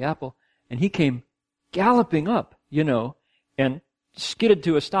showed up with the apple, and he came galloping up, and skidded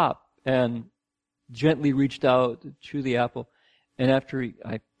to a stop, and gently reached out to chew the apple. And after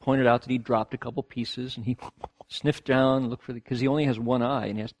I pointed out that he dropped a couple pieces, and he sniffed down, looked for because he only has one eye,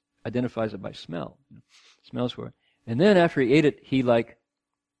 and he identifies it by smell. Smells for it. And then after he ate it, he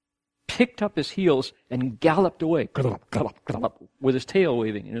picked up his heels and galloped away with his tail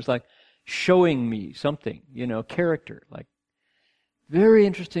waving. And it was like showing me something, character. Like, very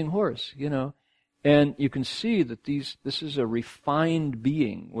interesting horse, And you can see that this is a refined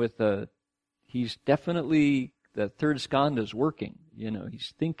being he's definitely, the third skandha is working,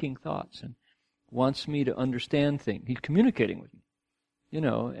 he's thinking thoughts and wants me to understand things. He's communicating with me,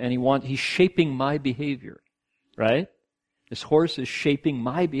 and he's shaping my behavior, right? This horse is shaping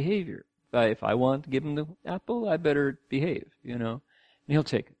my behavior. If I want to give him the apple, I better behave, and he'll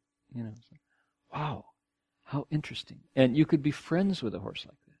take it, So, wow, how interesting. And you could be friends with a horse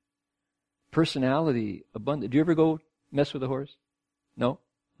like that. Personality abundant. Do you ever go mess with a horse? No?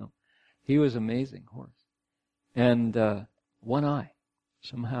 No. He was an amazing horse. And one eye.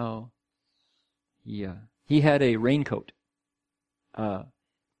 Somehow he had a raincoat. And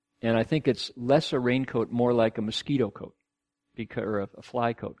I think it's less a raincoat, more like a mosquito coat, or a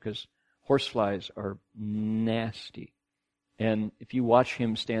fly coat, because horse flies are nasty. And if you watch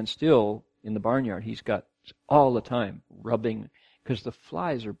him stand still in the barnyard, he's got all the time rubbing, because the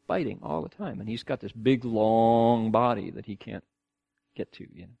flies are biting all the time, and he's got this big long body that he can't get to.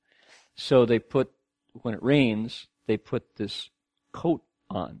 So when it rains, they put this coat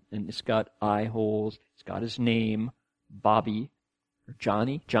on, and it's got eye holes. It's got his name, Bobby, or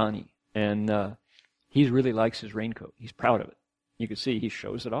Johnny, and he really likes his raincoat. He's proud of it. You can see he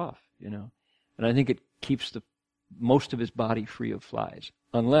shows it off, and I think it keeps most of his body free of flies,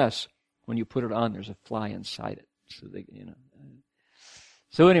 unless when you put it on, there's a fly inside it. So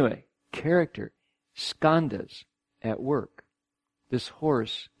So anyway, character, skandhas at work. This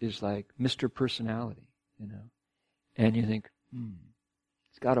horse is like Mr. Personality, and you think,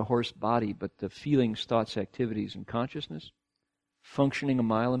 it's got a horse body, but the feelings, thoughts, activities, and consciousness functioning a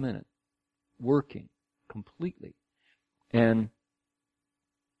mile a minute, working completely. And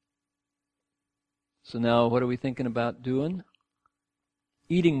so now what are we thinking about doing?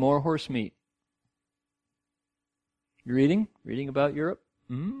 Eating more horse meat. You reading about Europe?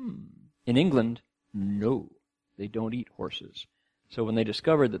 In England, no, they don't eat horses. So when they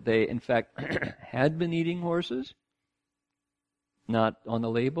discovered that they, in fact, had been eating horses, not on the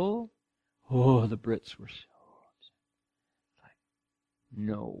label, the Brits were so upset. Like,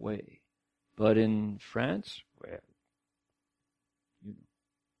 no way. But in France, well,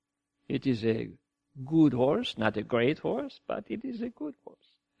 it is a good horse, not a great horse, but it is a good horse.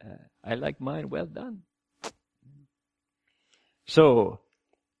 I like mine well done. So,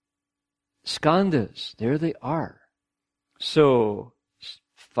 skandhas, there they are. So,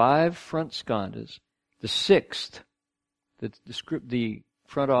 5 front skandhas, the 6th, the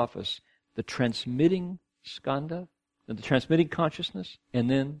front office, the transmitting skandha, the transmitting consciousness, and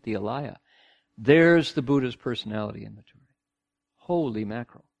then the alaya. There's the Buddha's personality inventory. Holy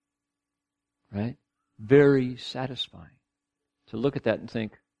mackerel. Right? Very satisfying to look at that and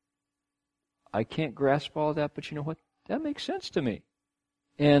think, I can't grasp all that, but you know what? That makes sense to me.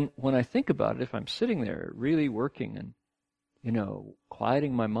 And when I think about it, if I'm sitting there really working and,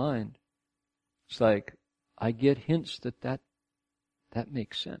 quieting my mind, it's like I get hints that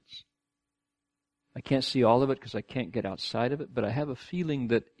makes sense. I can't see all of it because I can't get outside of it, but I have a feeling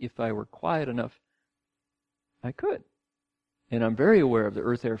that if I were quiet enough, I could. And I'm very aware of the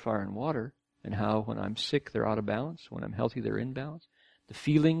earth, air, fire, and water, and how when I'm sick, they're out of balance. When I'm healthy, they're in balance. The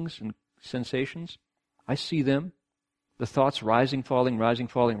feelings and sensations, I see them. The thoughts rising, falling,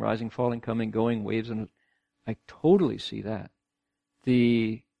 coming, going, waves, and I totally see that.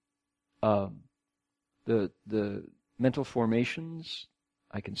 The mental formations,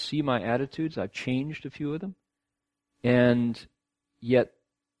 I can see my attitudes. I've changed a few of them. And yet,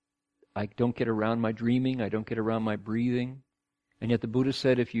 I don't get around my dreaming. I don't get around my breathing. And yet the Buddha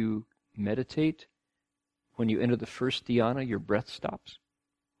said if you meditate, when you enter the first dhyana, your breath stops.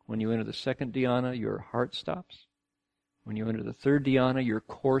 When you enter the second dhyana, your heart stops. When you enter the third dhyana, your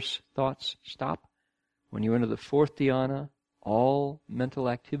coarse thoughts stop. When you enter the fourth dhyana, all mental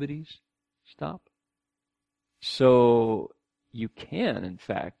activities stop. So you can, in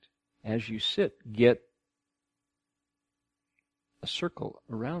fact, as you sit, get a circle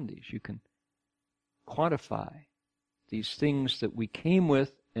around these. You can quantify these things that we came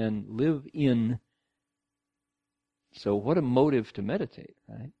with and live in So what a motive to meditate,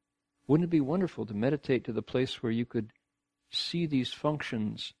 right? Wouldn't it be wonderful to meditate to the place where you could see these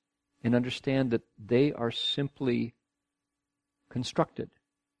functions and understand that they are simply constructed,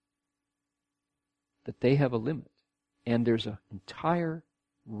 that they have a limit, and there's an entire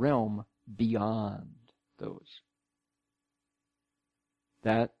realm beyond those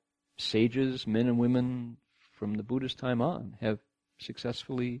that sages, men and women from the Buddha's time on, have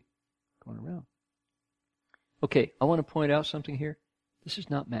successfully gone around. Okay, I want to point out something here. This is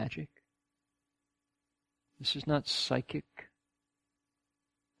not magic. This is not psychic.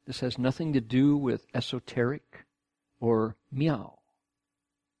 This has nothing to do with esoteric or meow.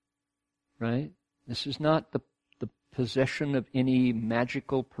 Right? This is not the possession of any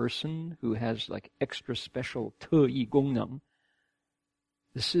magical person who has like extra special 特异功能.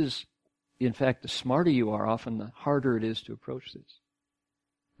 This is, in fact, the smarter you are, often the harder it is to approach this.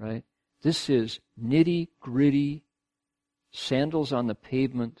 Right? This is nitty-gritty, sandals on the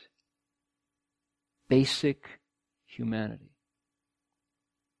pavement, basic humanity.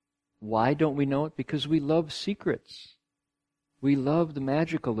 Why don't we know it? Because we love secrets. We love the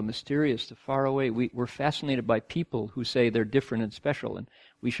magical, the mysterious, the far away. We're fascinated by people who say they're different and special, and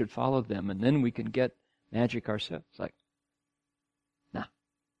we should follow them, and then we can get magic ourselves. It's like, nah.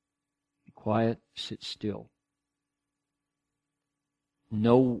 Be quiet, sit still.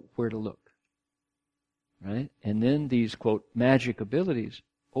 Know where to look. Right? And then these, quote, magic abilities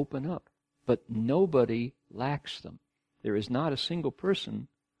open up. But nobody lacks them. There is not a single person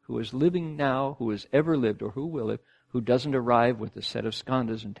who is living now, who has ever lived, or who will live, who doesn't arrive with a set of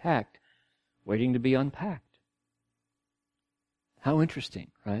skandhas intact, waiting to be unpacked. How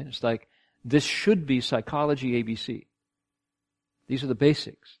interesting, right? It's like, this should be psychology ABC. These are the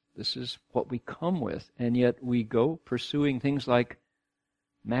basics. This is what we come with, and yet we go pursuing things like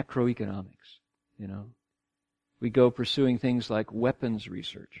macroeconomics, you know. We go pursuing things like weapons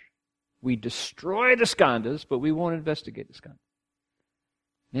research. We destroy the skandhas, but we won't investigate the skandhas.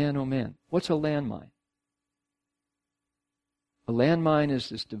 Man, oh man, what's a landmine? A landmine is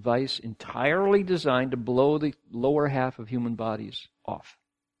this device entirely designed to blow the lower half of human bodies off.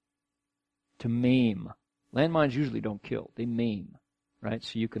 To maim. Landmines usually don't kill, they maim, right?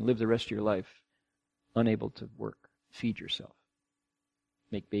 So you can live the rest of your life unable to work, feed yourself,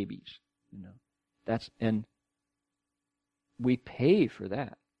 make babies, you know. And we pay for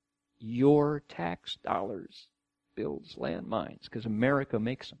that. Your tax dollars builds landmines because America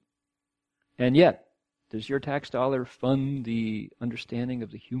makes them. And yet, does your tax dollar fund the understanding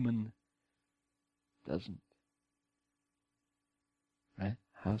of the human? Doesn't. Right?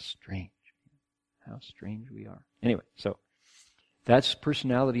 How strange. How strange we are. Anyway, so that's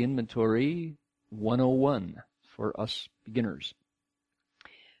personality inventory 101 for us beginners.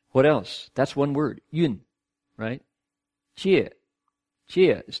 What else? That's one word. Yun. Right? Jie.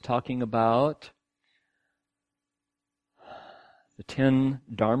 Jie is talking about the 10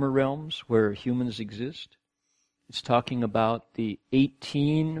 Dharma realms where humans exist. It's talking about the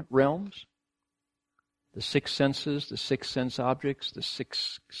 18 realms, the 6 senses, the 6 sense objects, the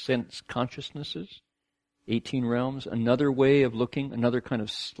 6 sense consciousnesses, 18 realms, another way of looking, another kind of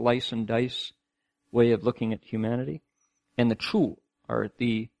slice and dice way of looking at humanity. And the Chu are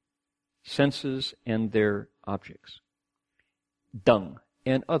the senses and their objects. Dung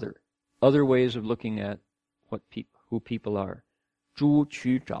and other ways of looking at who people are. Zhu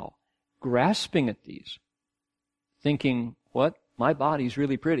Qu Zhao, grasping at these, thinking, what? My body's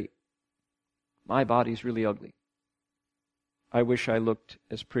really pretty. My body's really ugly. I wish I looked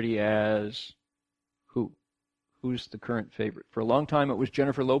as pretty as who? Who's the current favorite? For a long time it was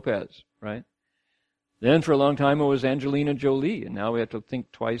Jennifer Lopez, right? Then for a long time it was Angelina Jolie, and now we have to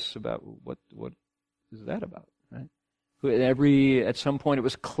think twice about what is that about, right? At some point it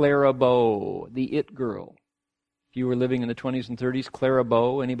was Clara Bow, the it girl. If you were living in the 20s and 30s, Clara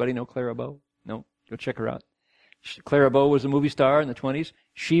Bow, anybody know Clara Bow? No? Go check her out. Clara Bow was a movie star in the 20s.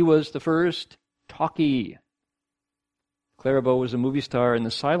 She was the first talkie. Clara Bow was a movie star in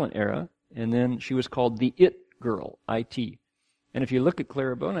the silent era, and then she was called the It Girl, I-T. And if you look at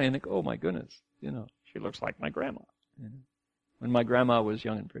Clara Bow now, you think, oh my goodness, she looks like my grandma. When my grandma was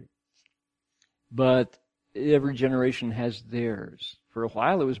young and pretty. But every generation has theirs. For a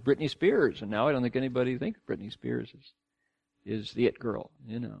while it was Britney Spears, and now I don't think anybody thinks Britney Spears is the it girl.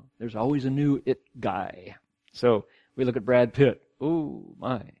 There's always a new it guy. So we look at Brad Pitt. Oh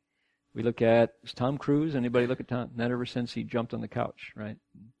my. We look at Tom Cruise. Anybody look at Tom? Not ever since he jumped on the couch, right?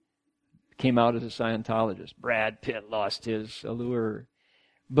 Came out as a Scientologist. Brad Pitt lost his allure.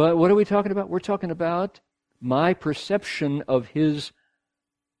 But what are we talking about? We're talking about my perception of his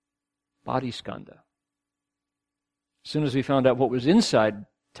body skandha. As soon as we found out what was inside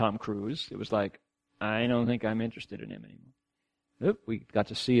Tom Cruise, it was like, I don't think I'm interested in him anymore. We got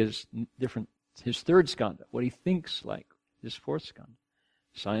to see his third skanda, what he thinks like, his fourth skanda,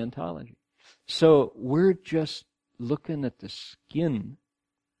 Scientology. So we're just looking at the skin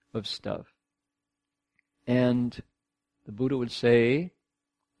of stuff. And the Buddha would say,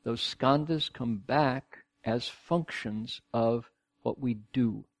 those skandhas come back as functions of what we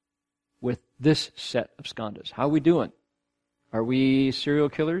do with this set of skandhas. How are we doing? Are we serial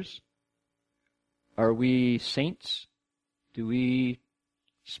killers? Are we saints? Do we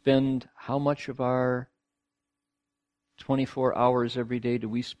spend, how much of our 24 hours every day do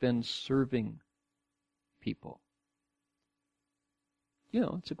we spend serving people?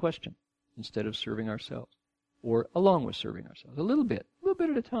 It's a question. Instead of serving ourselves. Or along with serving ourselves. A little bit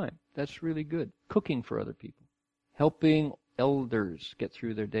at a time. That's really good. Cooking for other people. Helping elders get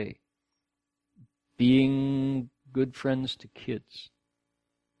through their day. Being good friends to kids.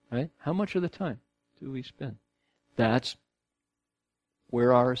 Right? How much of the time do we spend? That's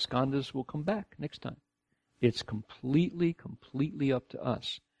where our skandhas will come back next time. It's completely up to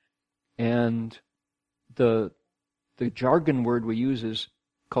us. And the jargon word we use is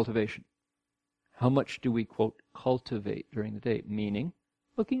cultivation. How much do we, quote, cultivate during the day? Meaning,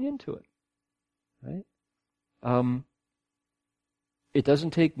 looking into it. Right? It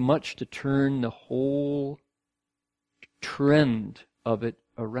doesn't take much to turn the whole trend of it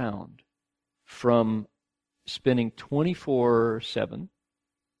around from spending 24/7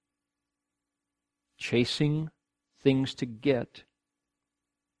 chasing things to get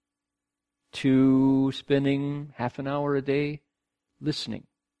to spending half an hour a day listening.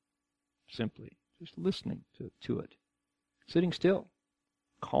 Simply. Just listening to it. Sitting still.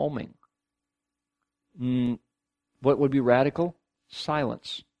 Calming. What would be radical?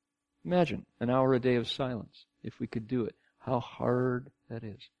 Silence. Imagine an hour a day of silence, if we could do it. How hard that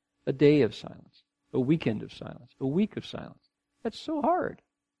is. A day of silence. A weekend of silence. A week of silence. That's so hard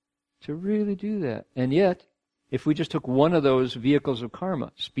to really do that. And yet, if we just took one of those vehicles of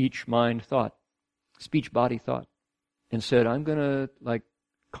karma, speech, mind, thought, speech, body, thought, and said, I'm going to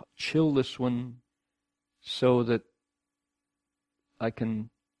chill this one so that I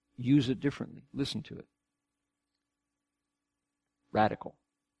can use it differently. Listen to it. Radical.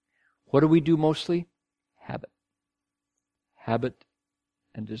 What do we do mostly? Habit. Habit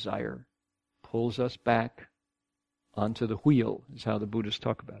and desire pulls us back onto the wheel, is how the Buddhists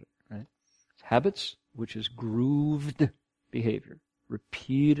talk about it. Right? Habits, which is grooved behavior,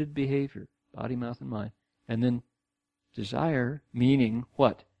 repeated behavior, body, mouth, and mind. And then desire, meaning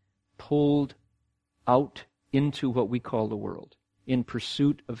what? Pulled out into what we call the world, in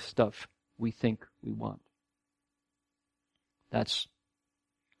pursuit of stuff we think we want. That's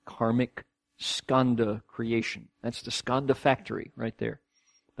karmic skanda creation. That's the skanda factory right there.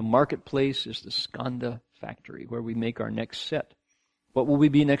 The marketplace is the skanda factory where we make our next set. What will we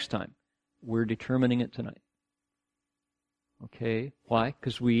be next time? We're determining it tonight. Okay, why?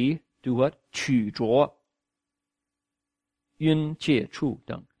 Because we do what? 取着 yun jie chu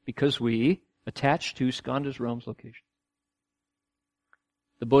deng. Because we attach to skandhas, realms, location.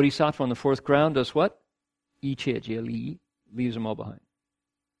 The bodhisattva on the fourth ground does what? 一切皆离, leaves them all behind.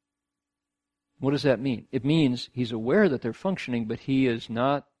 What does that mean? It means he's aware that they're functioning, but he is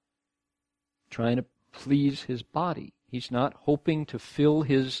not trying to please his body. He's not hoping to fill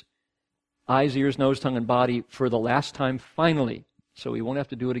his eyes, ears, nose, tongue, and body for the last time finally, so he won't have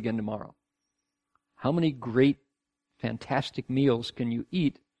to do it again tomorrow. How many great, fantastic meals can you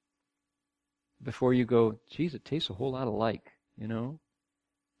eat before you go, geez, it tastes a whole lot alike, you know?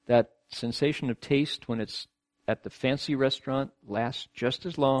 That sensation of taste when it's at the fancy restaurant lasts just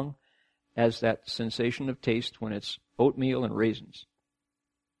as long as that sensation of taste when it's oatmeal and raisins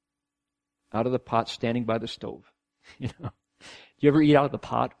out of the pot standing by the stove. You know, do you ever eat out of the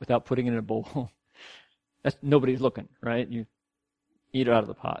pot without putting it in a bowl? Nobody's looking, right? You eat it out of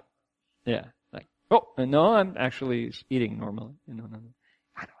the pot. Yeah, like, oh, no, I'm actually eating normally. No, out of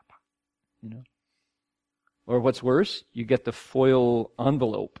the pot. You know. Or what's worse, you get the foil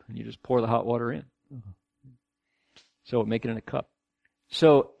envelope and you just pour the hot water in. So make it in a cup.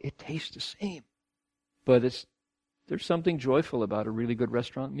 So it tastes the same, but there's something joyful about a really good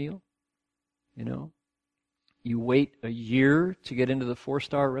restaurant meal. You know, you wait a year to get into the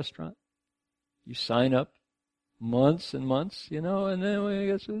 4-star restaurant. You sign up months and months, you know, and then I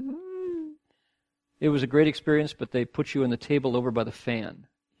guess it was a great experience, but they put you on the table over by the fan,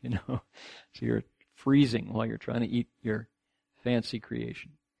 you know, so you're freezing while you're trying to eat your fancy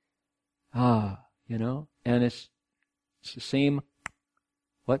creation. You know, and it's the same,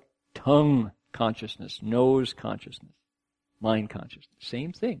 what? Tongue consciousness, nose consciousness, mind consciousness.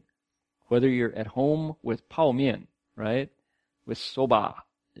 Same thing. Whether you're at home with pao mian, right? With soba,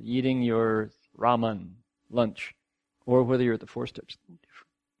 eating your ramen lunch, or whether you're at the four steps,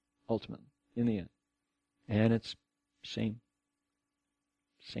 ultimately, in the end. And it's same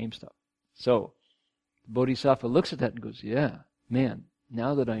stuff. So, the Bodhisattva looks at that and goes, yeah, man,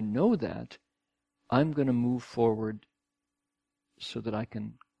 now that I know that, I'm going to move forward so that I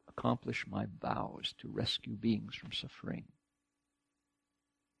can accomplish my vows to rescue beings from suffering.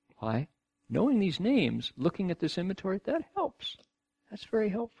 Why? Knowing these names, looking at this inventory, that helps. That's very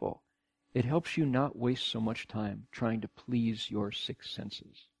helpful. It helps you not waste so much time trying to please your six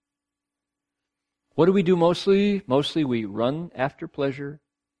senses. What do we do mostly? Mostly we run after pleasure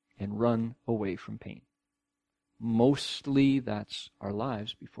and run away from pain. Mostly that's our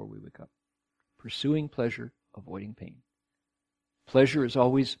lives before we wake up. Pursuing pleasure, avoiding pain. Pleasure is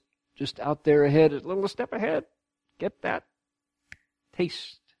always just out there ahead, a little step ahead. Get that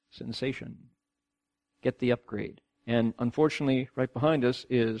taste, sensation. Get the upgrade. And unfortunately, right behind us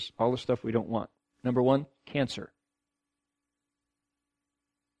is all the stuff we don't want. Number one, cancer.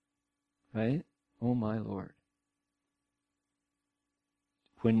 Right? Oh my Lord.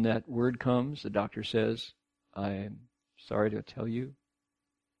 When that word comes, the doctor says, I'm sorry to tell you.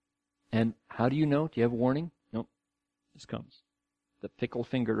 And how do you know? Do you have a warning? Nope. This comes. The fickle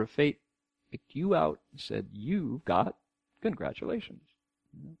finger of fate picked you out and said, you've got congratulations.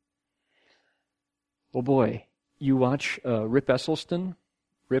 Oh boy. You watch Rip Esselstyn.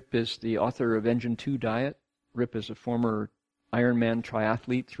 Rip is the author of Engine 2 Diet. Rip is a former Ironman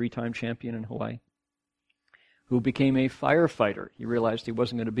triathlete, 3-time champion in Hawaii, who became a firefighter. He realized he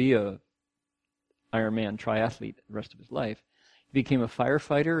wasn't going to be a Ironman triathlete the rest of his life. He became a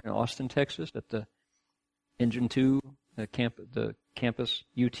firefighter in Austin, Texas, at the Engine 2, the campus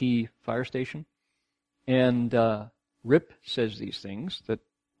UT fire station. And Rip says these things that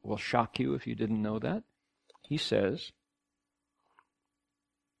will shock you if you didn't know that. He says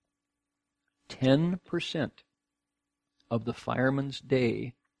 10% of the fireman's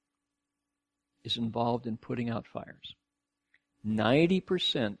day is involved in putting out fires.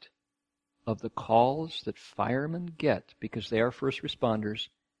 90% of the calls that firemen get, because they are first responders,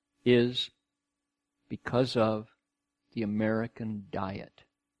 is because of the American diet.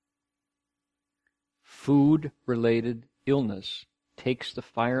 Food-related illness takes the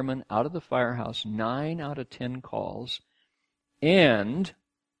fireman out of the firehouse 9 out of 10 calls. And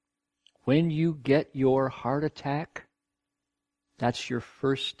when you get your heart attack, that's your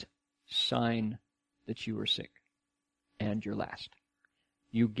first sign that you were sick, and your last.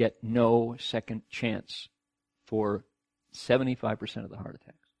 You get no second chance for 75% of the heart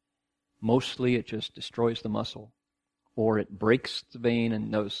attacks. Mostly it just destroys the muscle, or it breaks the vein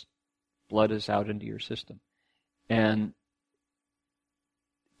and those blood is out into your system. And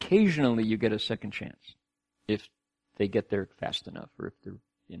occasionally you get a second chance if they get there fast enough, or if they're,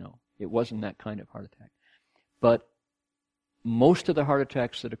 it wasn't that kind of heart attack. But most of the heart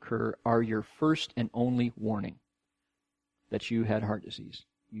attacks that occur are your first and only warning that you had heart disease.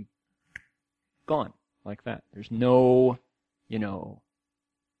 You gone like that. There's no,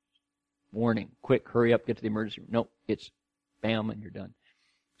 warning. Quick, hurry up, get to the emergency room. No, it's bam and you're done.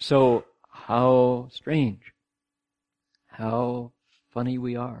 So how strange. How funny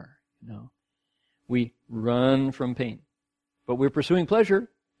we are, We run from pain. But we're pursuing pleasure.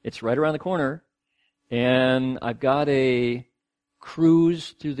 It's right around the corner. And I've got a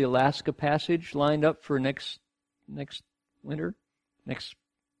cruise through the Alaska Passage lined up for next winter. I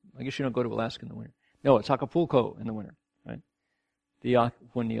guess you don't go to Alaska in the winter. No, it's Acapulco in the winter, right?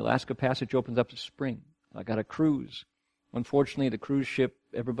 When the Alaska Passage opens up this spring, I got a cruise. Unfortunately, the cruise ship,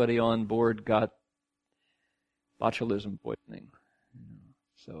 everybody on board got botulism poisoning.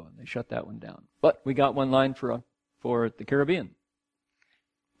 So they shut that one down. But we got one line for the Caribbean.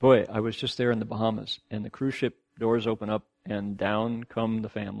 Boy, I was just there in the Bahamas, and the cruise ship doors open up, and down come the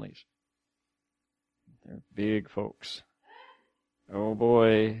families. They're big folks. Oh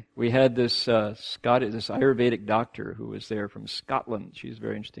boy, we had this this Ayurvedic doctor who was there from Scotland. She's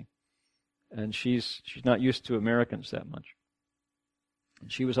very interesting, and she's not used to Americans that much.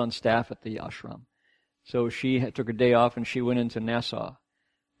 And she was on staff at the ashram, so she took a day off and she went into Nassau,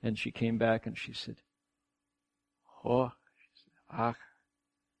 and she came back and she said,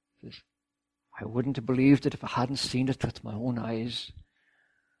 I wouldn't have believed it if I hadn't seen it with my own eyes.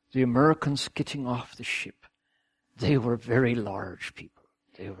 The Americans getting off the ship, they were very large people.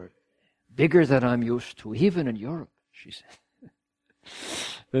 They were bigger than I'm used to, even in Europe, she said.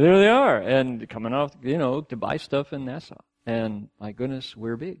 But there they are, and coming off, to buy stuff in Nassau. And my goodness,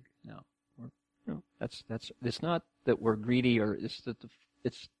 we're big now. It's not that we're greedy, or it's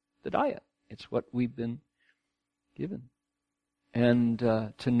the diet. It's what we've been given. And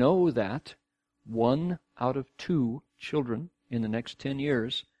to know that 1 out of 2 children in the next 10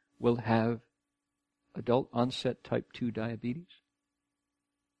 years will have adult onset type 2 diabetes.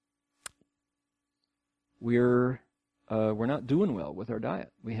 We're not doing well with our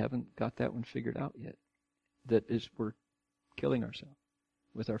diet. We haven't got that one figured out yet. We're killing ourselves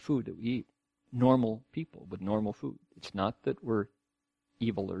with our food that we eat. Normal people with normal food. It's not that we're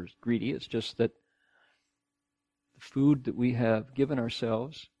evil or greedy. It's just that the food that we have given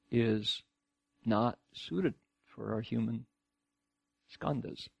ourselves is not suited for our human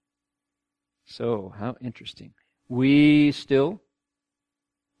skandhas. So, how interesting. We still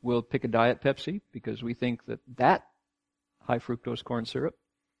will pick a Diet Pepsi because we think that high fructose corn syrup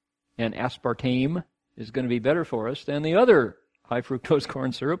and aspartame is going to be better for us than the other high fructose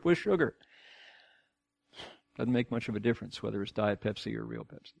corn syrup with sugar. Doesn't make much of a difference whether it's Diet Pepsi or real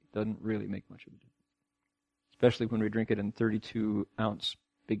Pepsi. Doesn't really make much of a difference. Especially when we drink it in 32-ounce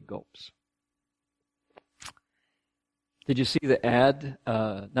big gulps. Did you see the ad?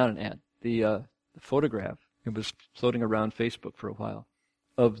 Not an ad. The photograph. It was floating around Facebook for a while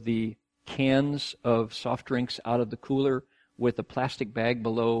of the cans of soft drinks out of the cooler with a plastic bag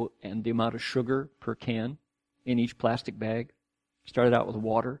below and the amount of sugar per can in each plastic bag. Started out with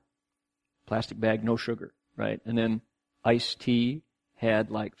water, plastic bag, no sugar, right? And then iced tea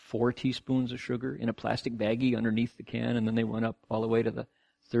had like 4 teaspoons of sugar in a plastic baggie underneath the can, and then they went up all the way to the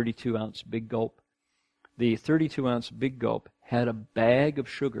 32-ounce big gulp. The 32-ounce big gulp had a bag of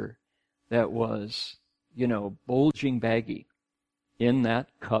sugar that was, bulging baggy in that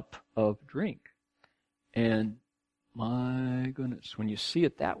cup of drink. And my goodness, when you see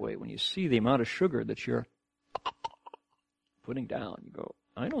it that way, when you see the amount of sugar that you're putting down, you go,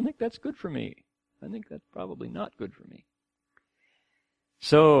 I don't think that's good for me. I think that's probably not good for me.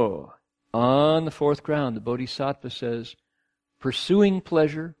 So, on the 4th ground, the Bodhisattva says, pursuing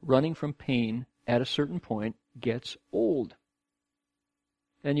pleasure, running from pain, at a certain point, gets old.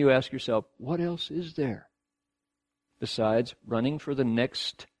 And you ask yourself, what else is there besides running for the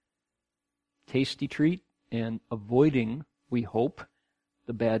next tasty treat and avoiding, we hope,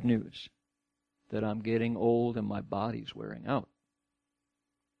 the bad news that I'm getting old and my body's wearing out?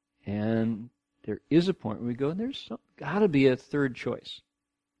 And there is a point where we go, there's got to be a third choice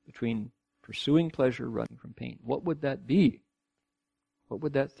between pursuing pleasure, running from pain. What would that be? What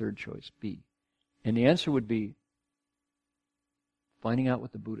would that third choice be? And the answer would be finding out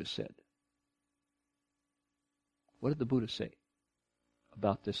what the Buddha said. What did the Buddha say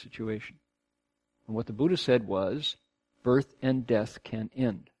about this situation? And what the Buddha said was, birth and death can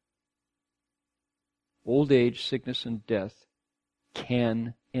end. Old age, sickness, and death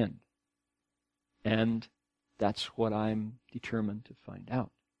can end. And that's what I'm determined to find out.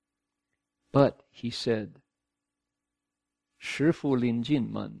 But, he said, 师父临进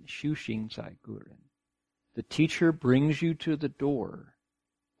门，修行在个人. The teacher brings you to the door.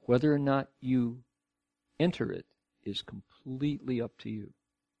 Whether or not you enter it is completely up to you.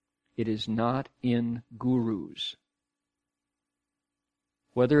 It is not in gurus.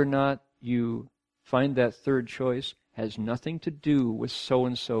 Whether or not you find that third choice has nothing to do with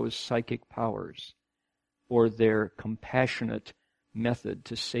so-and-so's psychic powers or their compassionate method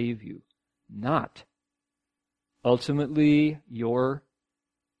to save you. Not. Ultimately, your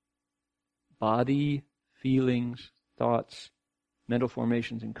body, feelings, thoughts, mental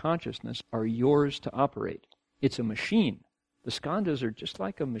formations, and consciousness are yours to operate. It's a machine. The skandhas are just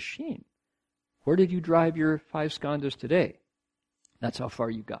like a machine. Where did you drive your 5 skandhas today? That's how far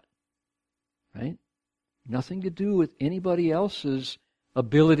you got. Right? Nothing to do with anybody else's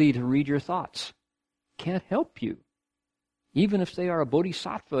ability to read your thoughts. Can't help you. Even if they are a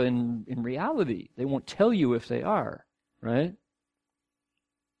bodhisattva in reality, they won't tell you if they are. Right?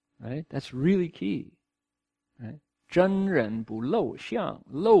 Right? That's really key. Right? 真人不露相，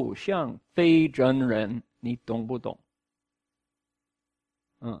露相非真人，你懂不懂?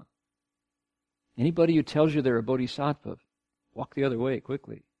 Anybody who tells you they're a bodhisattva, walk the other way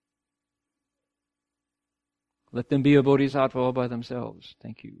quickly. Let them be a bodhisattva all by themselves.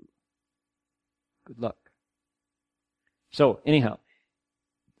 Thank you. Good luck. So, anyhow,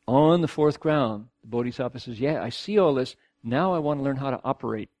 on the 4th ground, the bodhisattva says, yeah, I see all this. Now I want to learn how to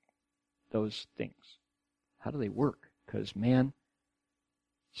operate those things. How do they work? Because, man,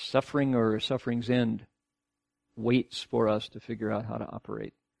 suffering or suffering's end waits for us to figure out how to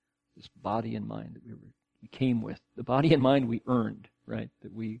operate this body and mind that we came with. The body and mind we earned, right?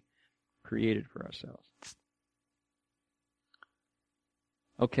 That we created for ourselves.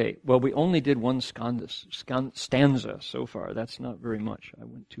 Okay, well, we only did one stanza so far. That's not very much. I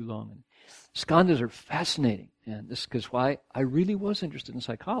went too long. Skandhas are fascinating, and this is why I really was interested in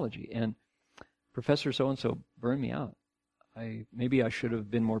psychology. And Professor so-and-so burned me out. Maybe I should have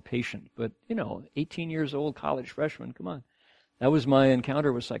been more patient, but 18 years old, college freshman, come on. That was my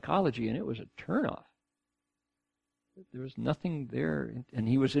encounter with psychology, and it was a turnoff. There was nothing there, and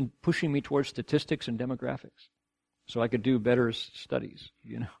he was pushing me towards statistics and demographics, so I could do better studies.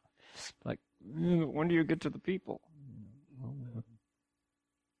 Like, when do you get to the people?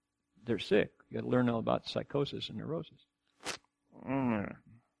 They're sick. You got to learn all about psychosis and neurosis.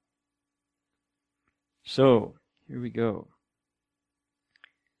 So here we go.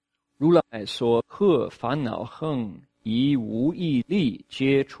 如来所贺烦恼横，以无毅力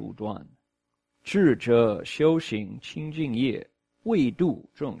皆除断。智者修行清净业，为度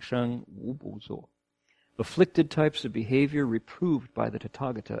众生无不作。Afflicted types of behavior reproved by the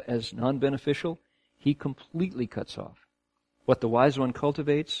Tathagata as non-beneficial, he completely cuts off. What the wise one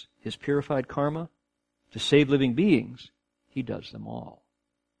cultivates, his purified karma, to save living beings, he does them all.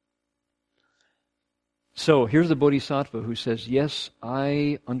 So here's the Bodhisattva who says, yes,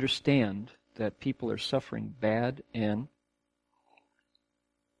 I understand that people are suffering bad, and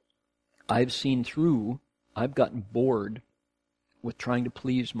I've gotten bored with trying to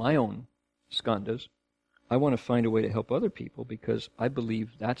please my own skandhas. I want to find a way to help other people because I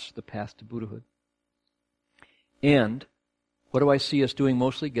believe that's the path to Buddhahood. And what do I see us doing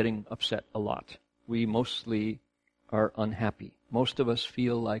mostly? Getting upset a lot. We mostly are unhappy. Most of us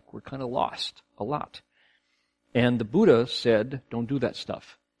feel like we're kind of lost a lot. And the Buddha said, don't do that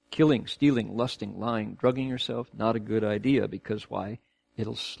stuff. Killing, stealing, lusting, lying, drugging yourself, not a good idea, because why?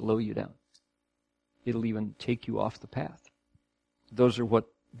 It'll slow you down. It'll even take you off the path. Those are what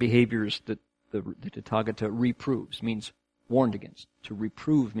behaviors that the Tathagata reproves, means warned against. To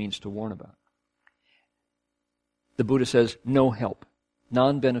reprove means to warn about. The Buddha says, no help,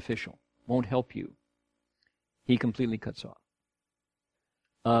 non-beneficial, won't help you. He completely cuts off.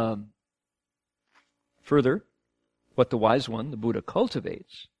 Further, what the wise one, the Buddha,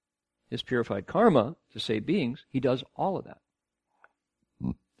 cultivates, his purified karma to save beings, he does all of that.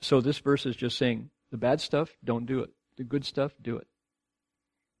 So this verse is just saying, the bad stuff, don't do it. The good stuff, do it.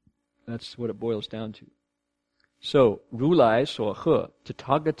 That's what it boils down to. So, Rulai so he,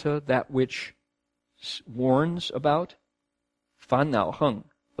 Tathagata, that which warns about, fan nao heng,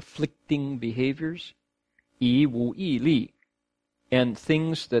 afflicting behaviors, yi wu yi li, and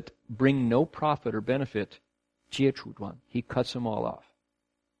things that bring no profit or benefit, jie chu duan, he cuts them all off.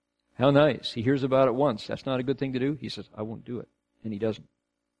 How nice. He hears about it once. That's not a good thing to do. He says, I won't do it. And he doesn't.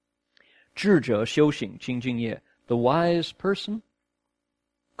 智者修行清净业, the wise person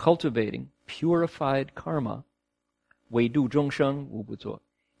cultivating purified karma, 为度众生无不作,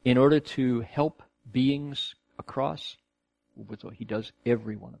 in order to help beings across, 无不作, he does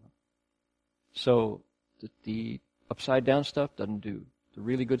every one of them. So the upside down stuff doesn't do. The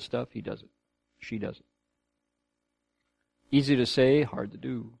really good stuff, he does it. She does it. Easy to say, hard to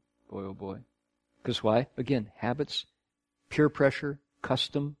do. Boy, oh boy. Because why? Again, habits, peer pressure,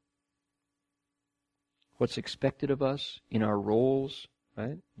 custom, what's expected of us in our roles,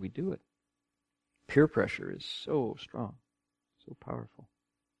 right? We do it. Peer pressure is so strong, so powerful.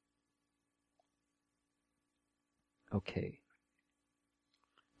 Okay.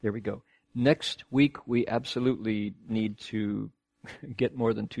 There we go. Next week, we absolutely need to get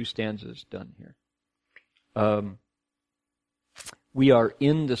more than 2 stanzas done here. We are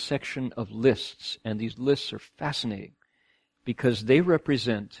in the section of lists, and these lists are fascinating because they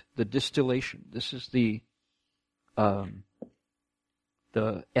represent the distillation. This is the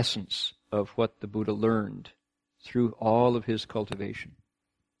essence of what the Buddha learned through all of his cultivation.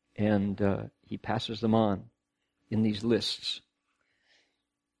 And he passes them on in these lists.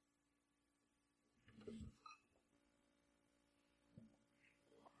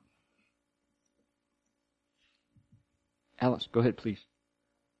 Alice, go ahead, please.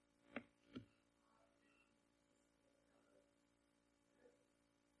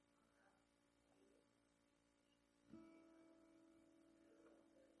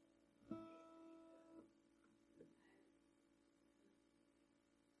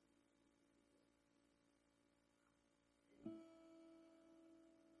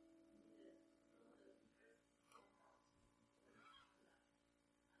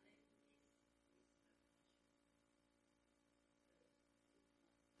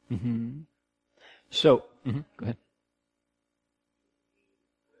 Mm-hmm. So, go ahead.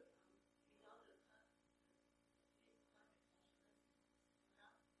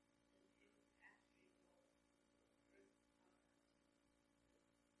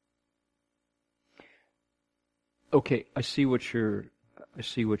 Okay, I see what you're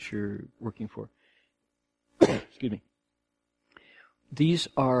working for. Excuse me. These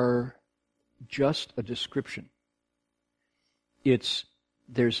are just a description.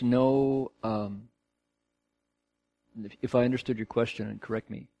 There's no, if I understood your question, and correct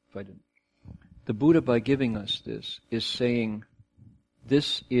me if I didn't. The Buddha, by giving us this, is saying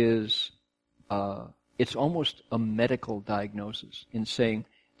this is, it's almost a medical diagnosis in saying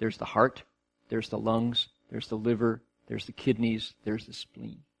there's the heart, there's the lungs, there's the liver, there's the kidneys, there's the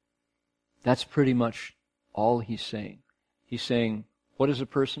spleen. That's pretty much all he's saying. He's saying, what is a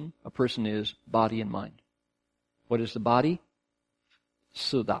person? A person is body and mind. What is the body?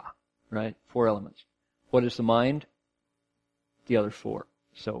 Suda, right? 4 elements. What is the mind? The other 4.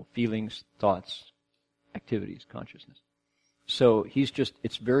 So feelings, thoughts, activities, consciousness. So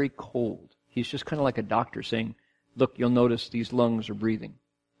it's very cold. He's just kind of like a doctor saying, look, you'll notice these lungs are breathing.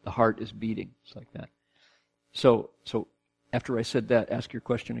 The heart is beating. It's like that. So after I said that, ask your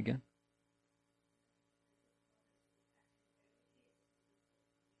question again.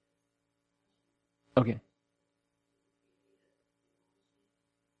 Okay.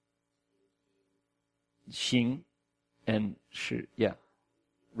 Xing and shi, yeah,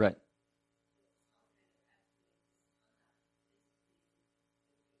 right.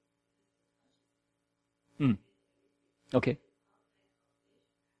 Hmm. Okay.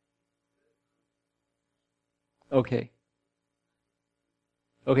 Okay.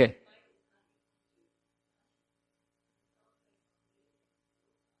 Okay.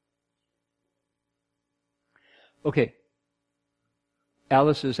 Okay.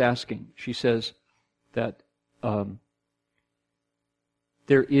 Alice is asking. She says that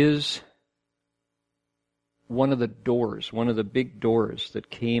there is one of the big doors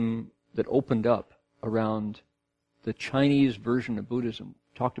that opened up around the Chinese version of Buddhism,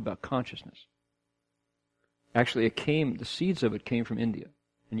 talked about consciousness. Actually, the seeds of it came from India.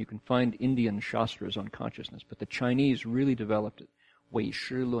 And you can find Indian shastras on consciousness. But the Chinese really developed it. Wei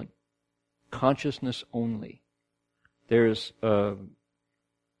Shi Lun. Consciousness only. It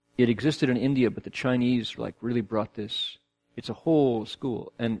existed in India, but the Chinese really brought this. It's a whole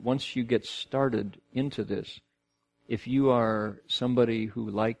school. And once you get started into this, if you are somebody who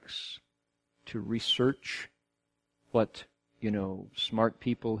likes to research what, smart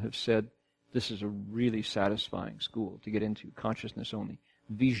people have said, this is a really satisfying school to get into, consciousness only.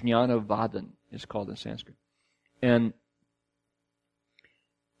 Vijnana Vadan is called in Sanskrit. And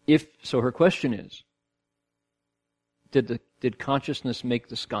so her question is, did consciousness make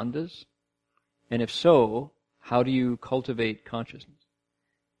the skandhas? And if so, how do you cultivate consciousness?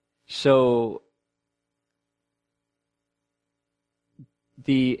 So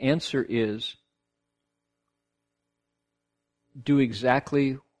the answer is, do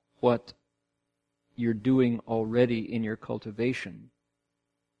exactly what you're doing already in your cultivation,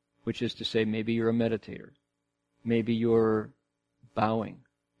 which is to say, maybe you're a meditator, maybe you're bowing,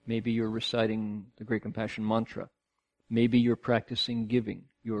 maybe you're reciting the Great Compassion Mantra, maybe you're practicing giving,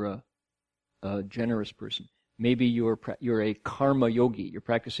 you're a generous person, maybe you're a karma yogi, you're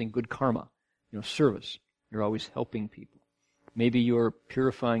practicing good karma, service, you're always helping people, maybe you're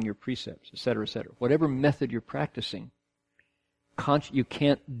purifying your precepts, etc., etc. Whatever method you're practicing, you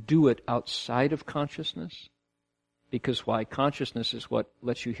can't do it outside of consciousness, because why? Consciousness is what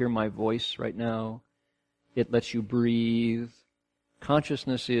lets you hear my voice right now. It lets you breathe.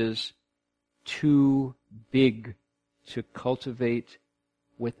 Consciousness is too big to cultivate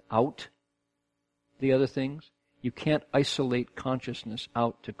without the other things. You can't isolate consciousness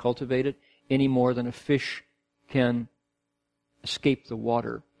out to cultivate it any more than a fish can escape the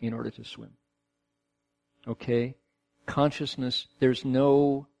water in order to swim. Okay? Consciousness, there's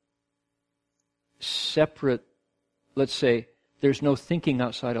no separate, let's say, there's no thinking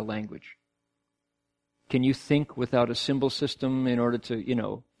outside of language. Can you think without a symbol system in order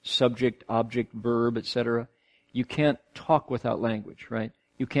to, subject, object, verb, etc.? You can't talk without language, right?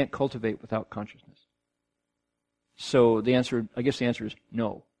 You can't cultivate without consciousness. So I guess the answer is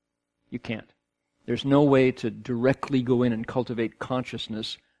no. You can't. There's no way to directly go in and cultivate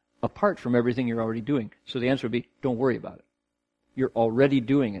consciousness apart from everything you're already doing. So the answer would be, don't worry about it. You're already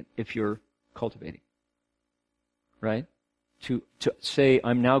doing it if you're cultivating. Right? To say,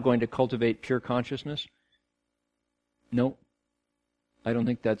 I'm now going to cultivate pure consciousness? No. I don't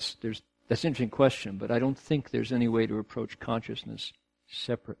think that's an interesting question, but I don't think there's any way to approach consciousness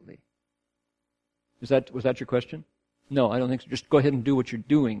separately. Was that your question? No, I don't think so. Just go ahead and do what you're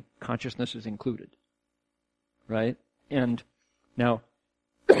doing. Consciousness is included. Right? And now,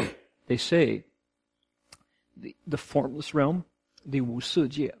 they say the formless realm, the Wu Se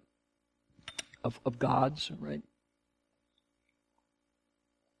Jie of gods, right?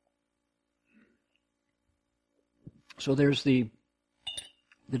 So there's the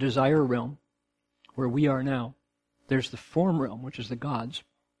desire realm, where we are now. There's the form realm, which is the gods,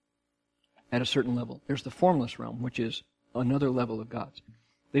 at a certain level. There's the formless realm, which is another level of gods.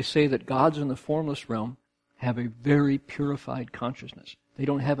 They say that gods in the formless realm have a very purified consciousness. They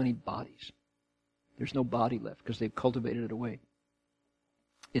don't have any bodies. There's no body left because they've cultivated it away.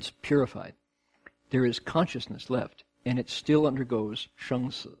 It's purified. There is consciousness left, and it still undergoes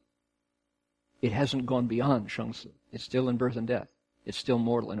shengsi. It hasn't gone beyond shengsi. It's still in birth and death. It's still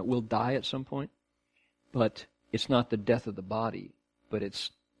mortal, and it will die at some point. But it's not the death of the body, but it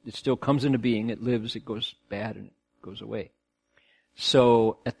still comes into being, it lives, it goes bad, and it goes away.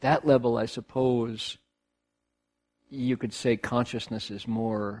 So at that level, I suppose you could say consciousness is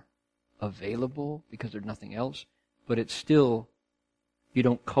more available because there's nothing else, but it's still, you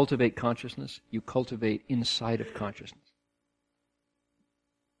don't cultivate consciousness, you cultivate inside of consciousness.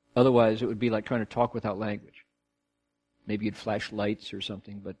 Otherwise, it would be like trying to talk without language. Maybe you'd flash lights or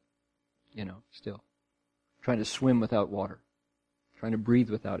something, but, still. Trying to swim without water. Trying to breathe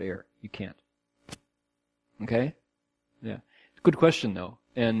without air. You can't. Okay? Yeah. Good question, though.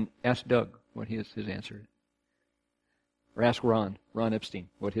 And ask Doug what his answer is. Or ask Ron Epstein,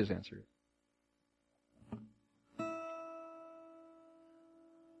 what his answer is.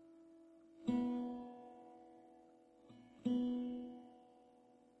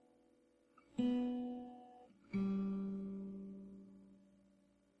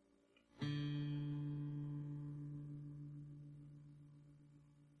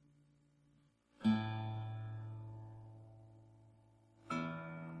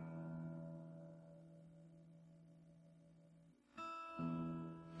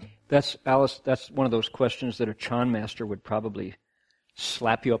 Alice, that's one of those questions that a Chan master would probably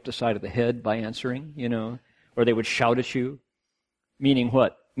slap you up the side of the head by answering, or they would shout at you. Meaning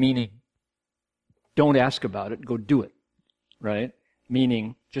what? Meaning, don't ask about it, go do it, right?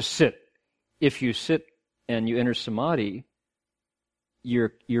 Meaning, just sit. If you sit and you enter samadhi,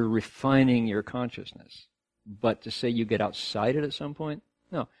 you're refining your consciousness. But to say you get outside it at some point,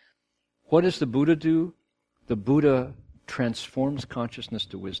 no. What does the Buddha do? The Buddha transforms consciousness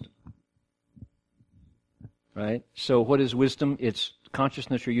to wisdom. Right? So what is wisdom? It's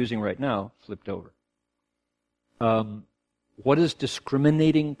consciousness you're using right now, flipped over. What is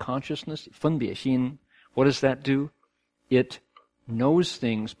discriminating consciousness? 分别心. What does that do? It knows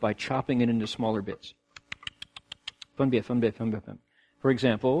things by chopping it into smaller bits. 分别. For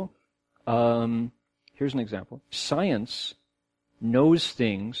example, here's an example. Science knows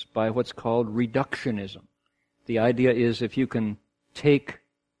things by what's called reductionism. The idea is if you can take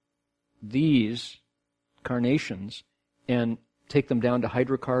these carnations and take them down to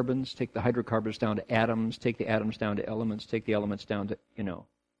hydrocarbons, take the hydrocarbons down to atoms, take the atoms down to elements, take the elements down to,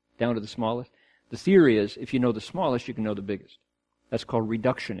 down to the smallest. The theory is if you know the smallest, you can know the biggest. That's called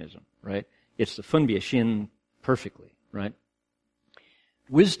reductionism, right? It's the 分别心 perfectly, right?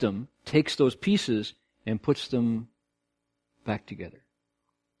 Wisdom takes those pieces and puts them back together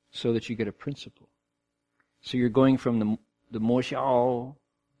so that you get a principle. So you're going from the mo xiao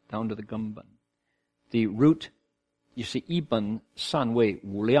down to the gumban. The root, you see, 一本善为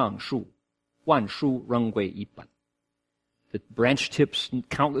无量树，万树仍为一本. The branch tips,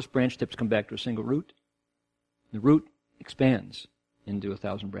 countless branch tips come back to a single root. The root expands into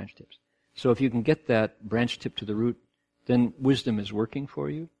 1,000 branch tips. So if you can get that branch tip to the root, then wisdom is working for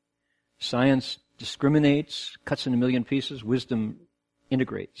you. Science discriminates, cuts in a million pieces. Wisdom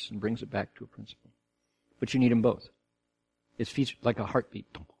integrates and brings it back to a principle. But you need them both. It's featured like a heartbeat.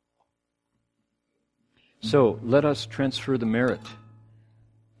 So let us transfer the merit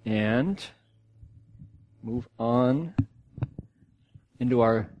and move on into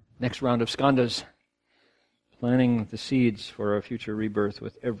our next round of skandhas, planting the seeds for our future rebirth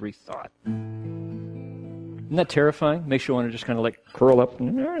with every thought. Isn't that terrifying? Makes you want to just kind of like curl up.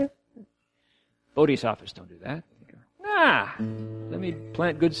 Bodhisattvas don't do that. Let me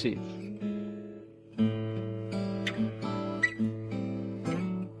plant good seeds.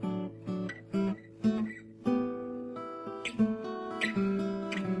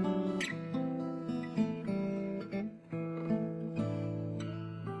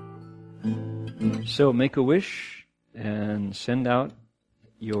 So make a wish and send out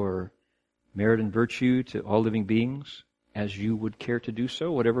your merit and virtue to all living beings as you would care to do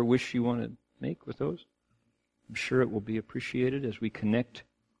so, whatever wish you want to make with those. I'm sure it will be appreciated as we connect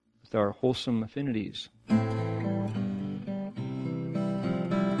with our wholesome affinities.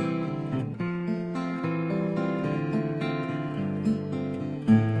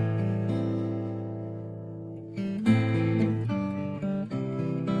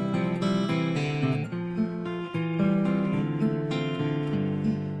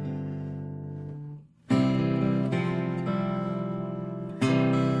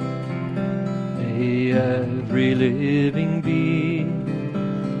 May every living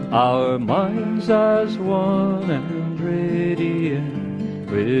being, our minds as one and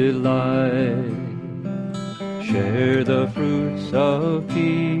radiant with light, share the fruits of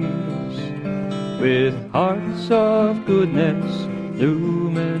peace with hearts of goodness,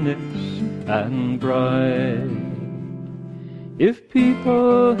 luminous and bright. If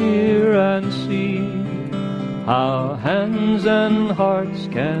people hear and see how hands and hearts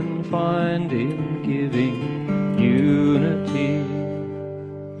can find in giving unity,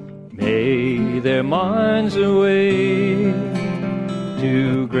 may their minds awake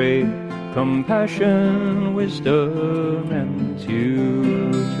to great compassion, wisdom, and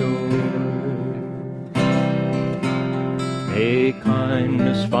to joy. May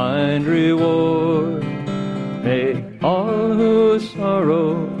kindness find reward. May all who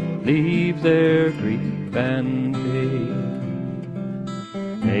sorrow leave their grief and pain.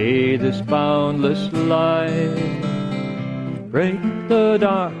 May this boundless light break the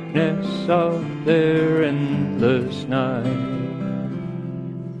darkness of their endless night.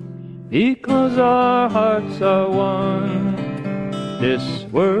 Because our hearts are one, this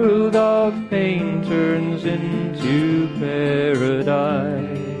world of pain turns into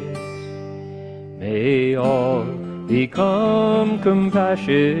paradise. May all become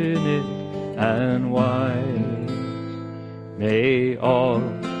compassionate and wise. May all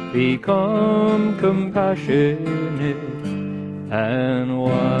become compassionate and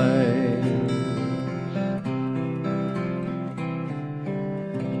wise.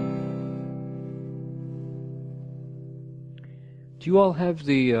 Do you all have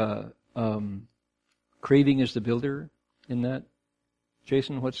the Craving is the Builder in that?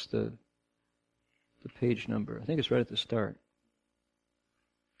 Jason, what's the page number? I think it's right at the start.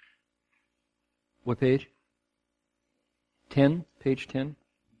 What page? 10? Page 10?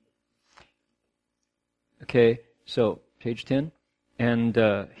 Okay, so page 10. And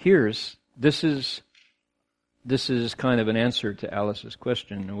this is kind of an answer to Alice's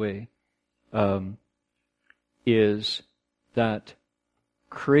question in a way, is that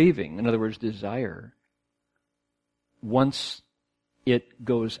craving, in other words, desire, once it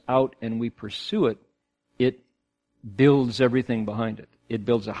goes out and we pursue it, it builds everything behind it. It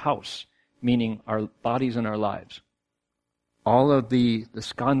builds a house, meaning our bodies and our lives. All of the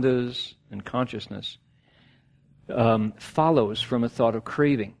skandhas and consciousness follows from a thought of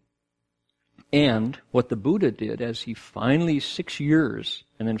craving. And what the Buddha did, as he finally, 6 years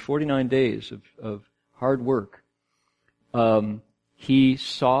and then 49 days of hard work, he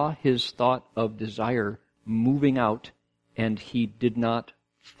saw his thought of desire moving out, and he did not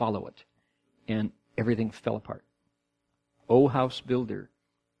follow it. And everything fell apart. O house builder,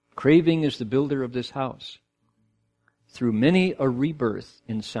 craving is the builder of this house. Through many a rebirth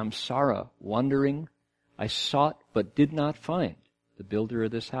in samsara wandering, I sought but did not find the builder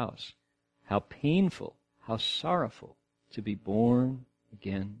of this house. How painful, how sorrowful to be born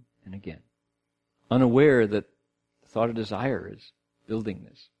again and again, unaware that the thought of desire is building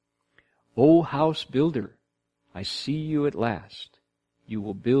this. O house builder, I see you at last. You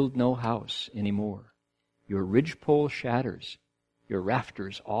will build no house anymore. Your ridgepole shatters. Your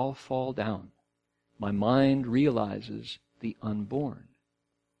rafters all fall down. My mind realizes the unborn,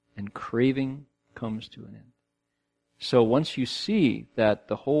 and craving comes to an end. So once you see that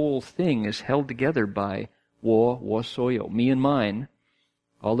the whole thing is held together by wo soyo, me and mine,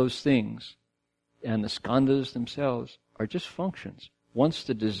 all those things, and the skandhas themselves are just functions. Once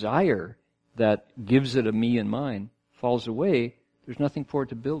the desire that gives it a me and mine falls away, there's nothing for it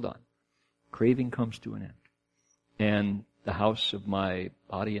to build on. Craving comes to an end. And the house of my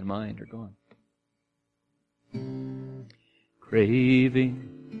body and mind are gone. Craving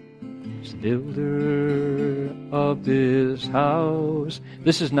is the builder of this house.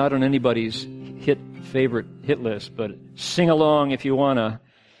 This is not on anybody's favorite hit list, but sing along if you wanna.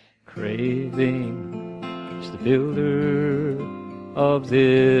 Craving is the builder of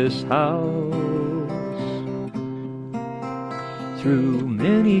this house. Through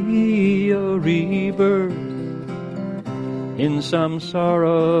many a rebirth in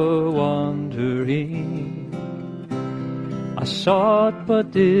samsara wandering, I sought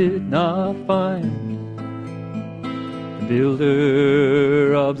but did not find the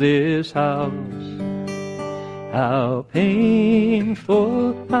builder of this house. How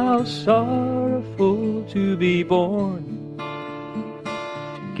painful, how sorrowful to be born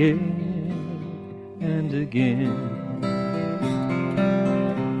again and again.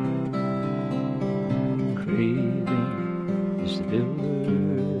 Craving is the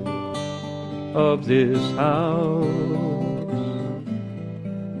builder of this house.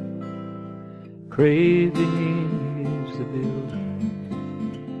 Craving is the builder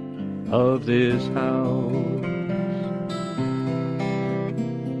of this house.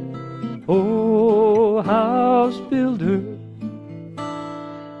 Oh, house builder,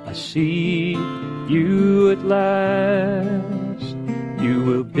 I see you at last. You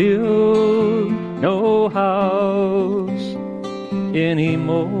will build no house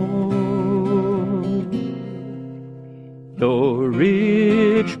anymore. Your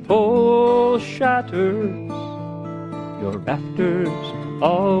ridge pole shatters, your rafters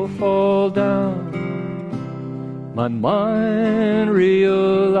all fall down. My mind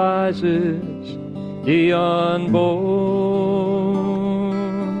realizes the unborn,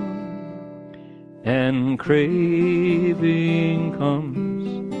 and craving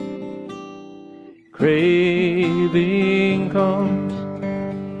comes, craving comes,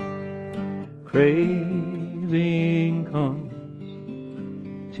 craving comes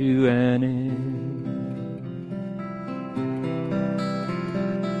to an end.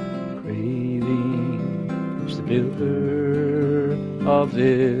 Craving is the builder of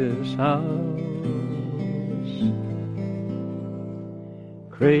this house.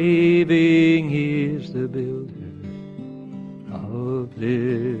 Craving is the builder of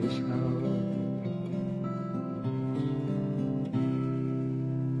this house.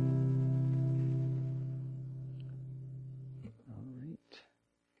 All right.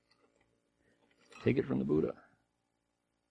 Take it from the Buddha.